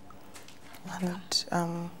 And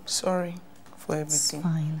I'm sorry for everything. It's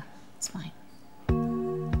fine. It's fine.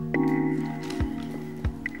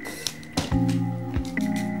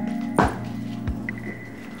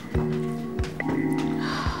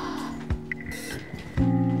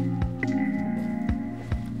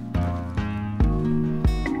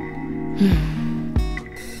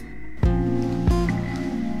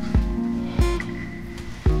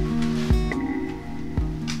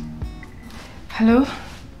 Hello?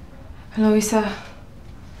 Hello, Isa.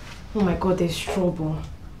 Oh my God, there's trouble.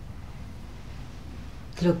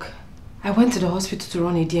 Look, I went to the hospital to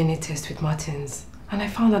run a DNA test with Martins, and I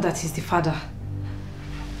found out that he's the father.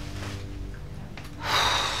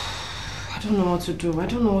 I don't know what to do. I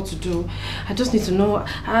don't know what to do. I just need to know.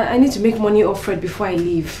 I need to make money off Fred before I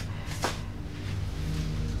leave.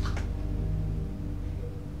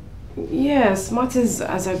 Yes, Martins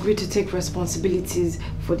has agreed to take responsibilities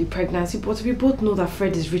for the pregnancy, but we both know that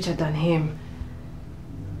Fred is richer than him.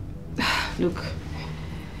 Look,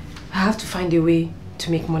 I have to find a way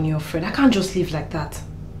to make money off Fred. I can't just live like that.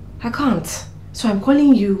 I can't. So I'm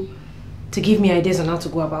calling you to give me ideas on how to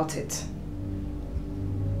go about it.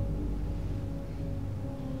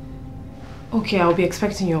 Okay, I'll be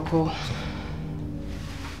expecting your call.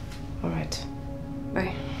 All right.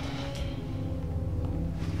 Bye.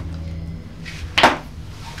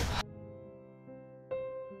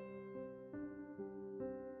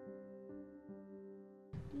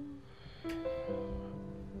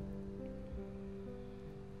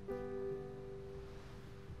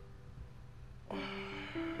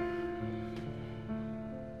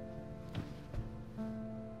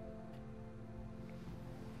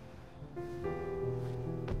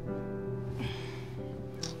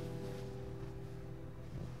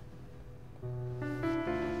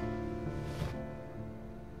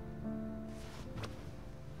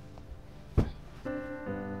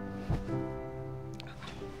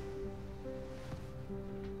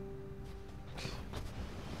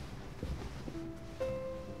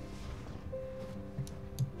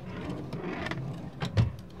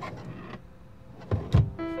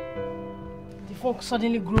 folk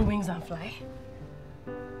suddenly grow wings and fly?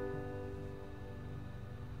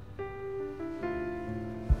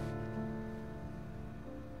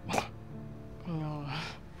 No.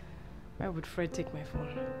 Why would Fred take my phone?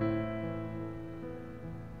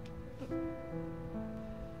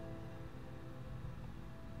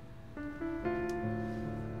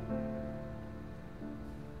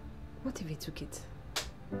 What if he took it?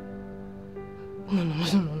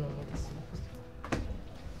 No.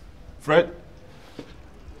 Fred?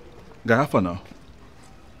 Guy, how far now?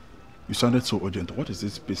 You sounded so urgent. What is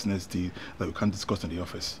this business deal that we can't discuss in the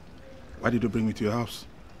office? Why did you bring me to your house?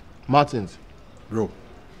 Martins. Bro.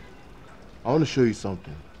 I want to show you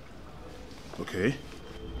something. Okay.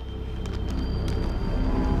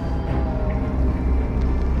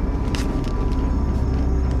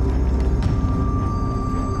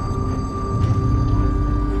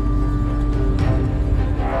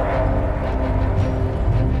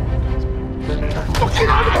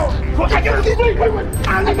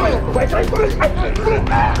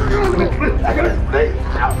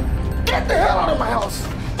 Get the hell out of my house!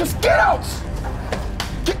 Just get out!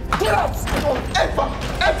 Get out! I don't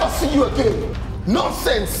ever see you again!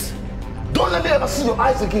 Nonsense! Don't let me ever see your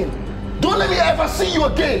eyes again! Don't let me ever see you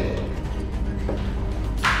again!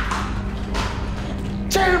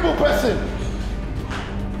 Terrible person!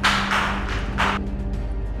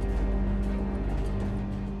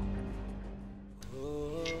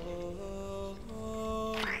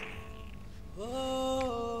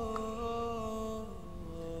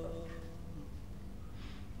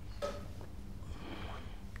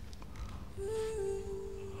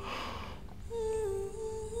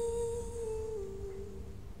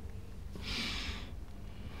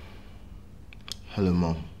 Hello,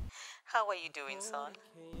 Mom. How are you doing, son?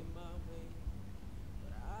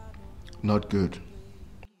 Not good.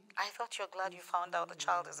 I thought you're glad you found out the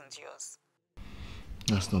child isn't yours.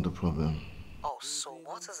 That's not the problem. Oh, so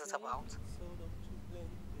what is it about?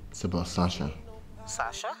 It's about Sasha.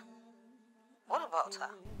 Sasha? What about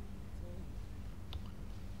her?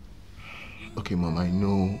 Okay, Mom, I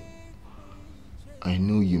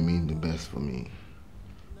know you mean the best for me.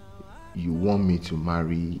 You want me to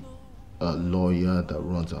marry a lawyer that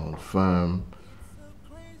runs our own firm,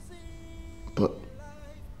 but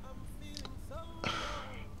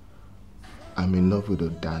I'm in love with a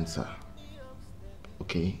dancer,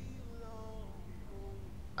 okay?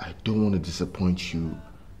 I don't want to disappoint you.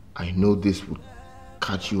 I know this would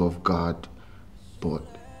catch you off guard, but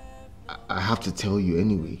I have to tell you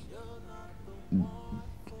anyway.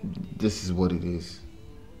 This is what it is.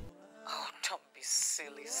 Oh, don't be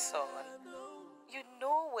silly, son. You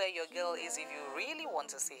know where your girl is if you really want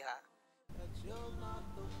to see her.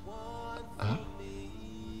 Huh?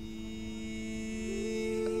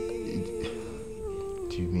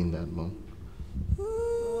 Do you mean that, Mom?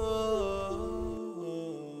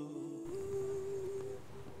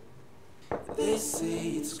 They say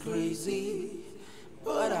it's crazy,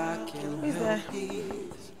 but I can't help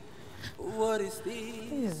it. What is this?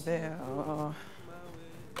 Who is there?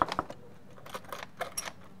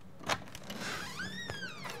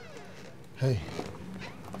 Hey.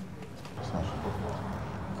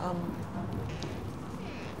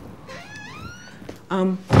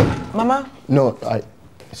 Mama? No,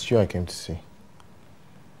 it's you I came to see.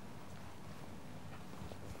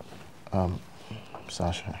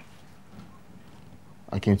 Sasha,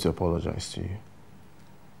 I came to apologize to you.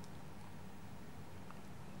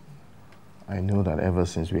 I know that ever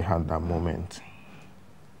since we had that moment,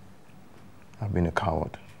 I've been a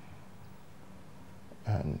coward.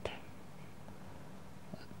 And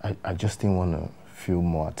I just didn't want to feel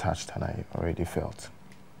more attached than I already felt.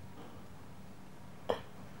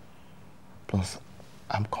 Plus,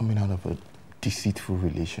 I'm coming out of a deceitful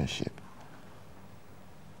relationship.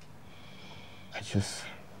 I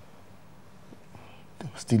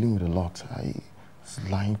was dealing with a lot. I was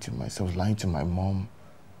lying to myself, lying to my mom.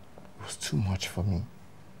 It was too much for me.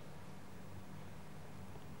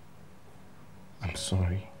 I'm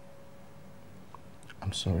sorry.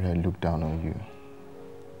 I'm sorry I looked down on you.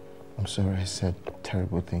 I'm sorry I said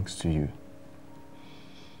terrible things to you.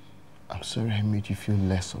 I'm sorry I made you feel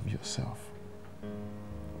less of yourself.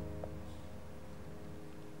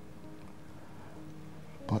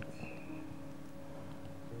 But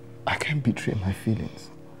I can't betray my feelings.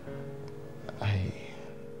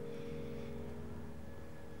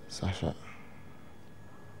 Sasha,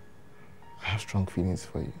 I have strong feelings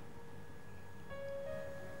for you.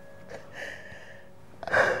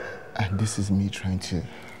 And this is me trying to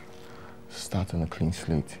start on a clean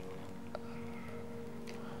slate.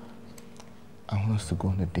 I want us to go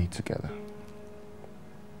on a date together.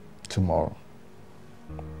 Tomorrow.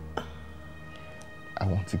 I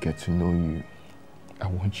want to get to know you. I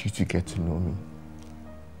want you to get to know me.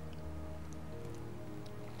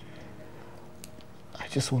 I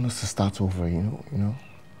just want us to start over, you know?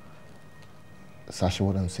 Sasha,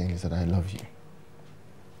 what I'm saying is that I love you.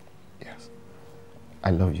 Yes, I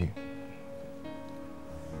love you.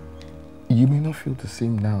 You may not feel the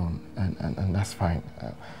same now, and that's fine,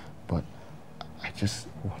 but I just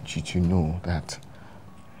want you to know that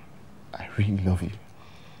I really love you.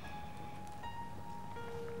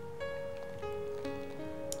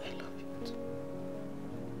 I love you too.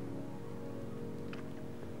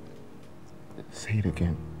 Say it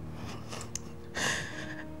again.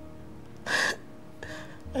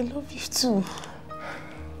 I love you too.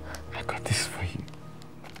 I got this for you.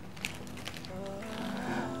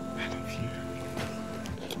 I love you.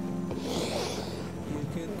 You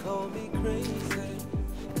can call me crazy,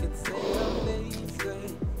 you can say I'm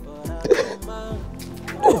lazy, but I don't mind.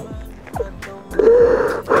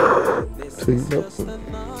 This is just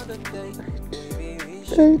another day. Maybe we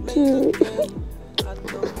should make a day. I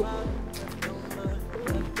don't mind.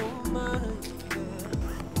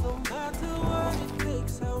 No matter what it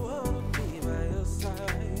takes, I wanna be by your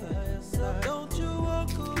side. So don't you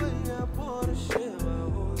walk away, I wanna share my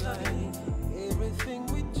whole life. Everything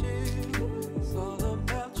with you, it's all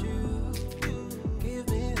about you. Give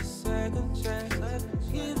me a second chance,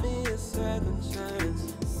 give me a second chance.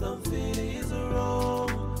 Something is wrong,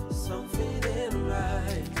 something ain't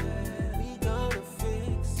right. We gonna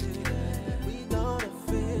fix it, we gonna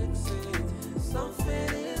fix it. Something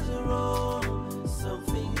is wrong,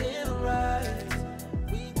 something ain't right.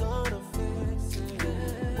 We gonna fix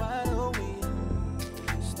it. Why don't we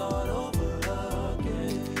start over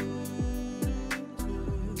again?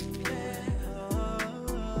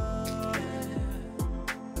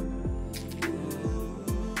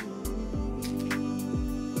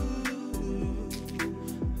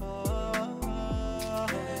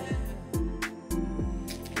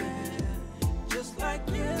 Just like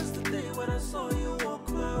yesterday when I saw you walk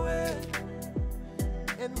my way,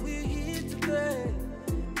 and we're here today.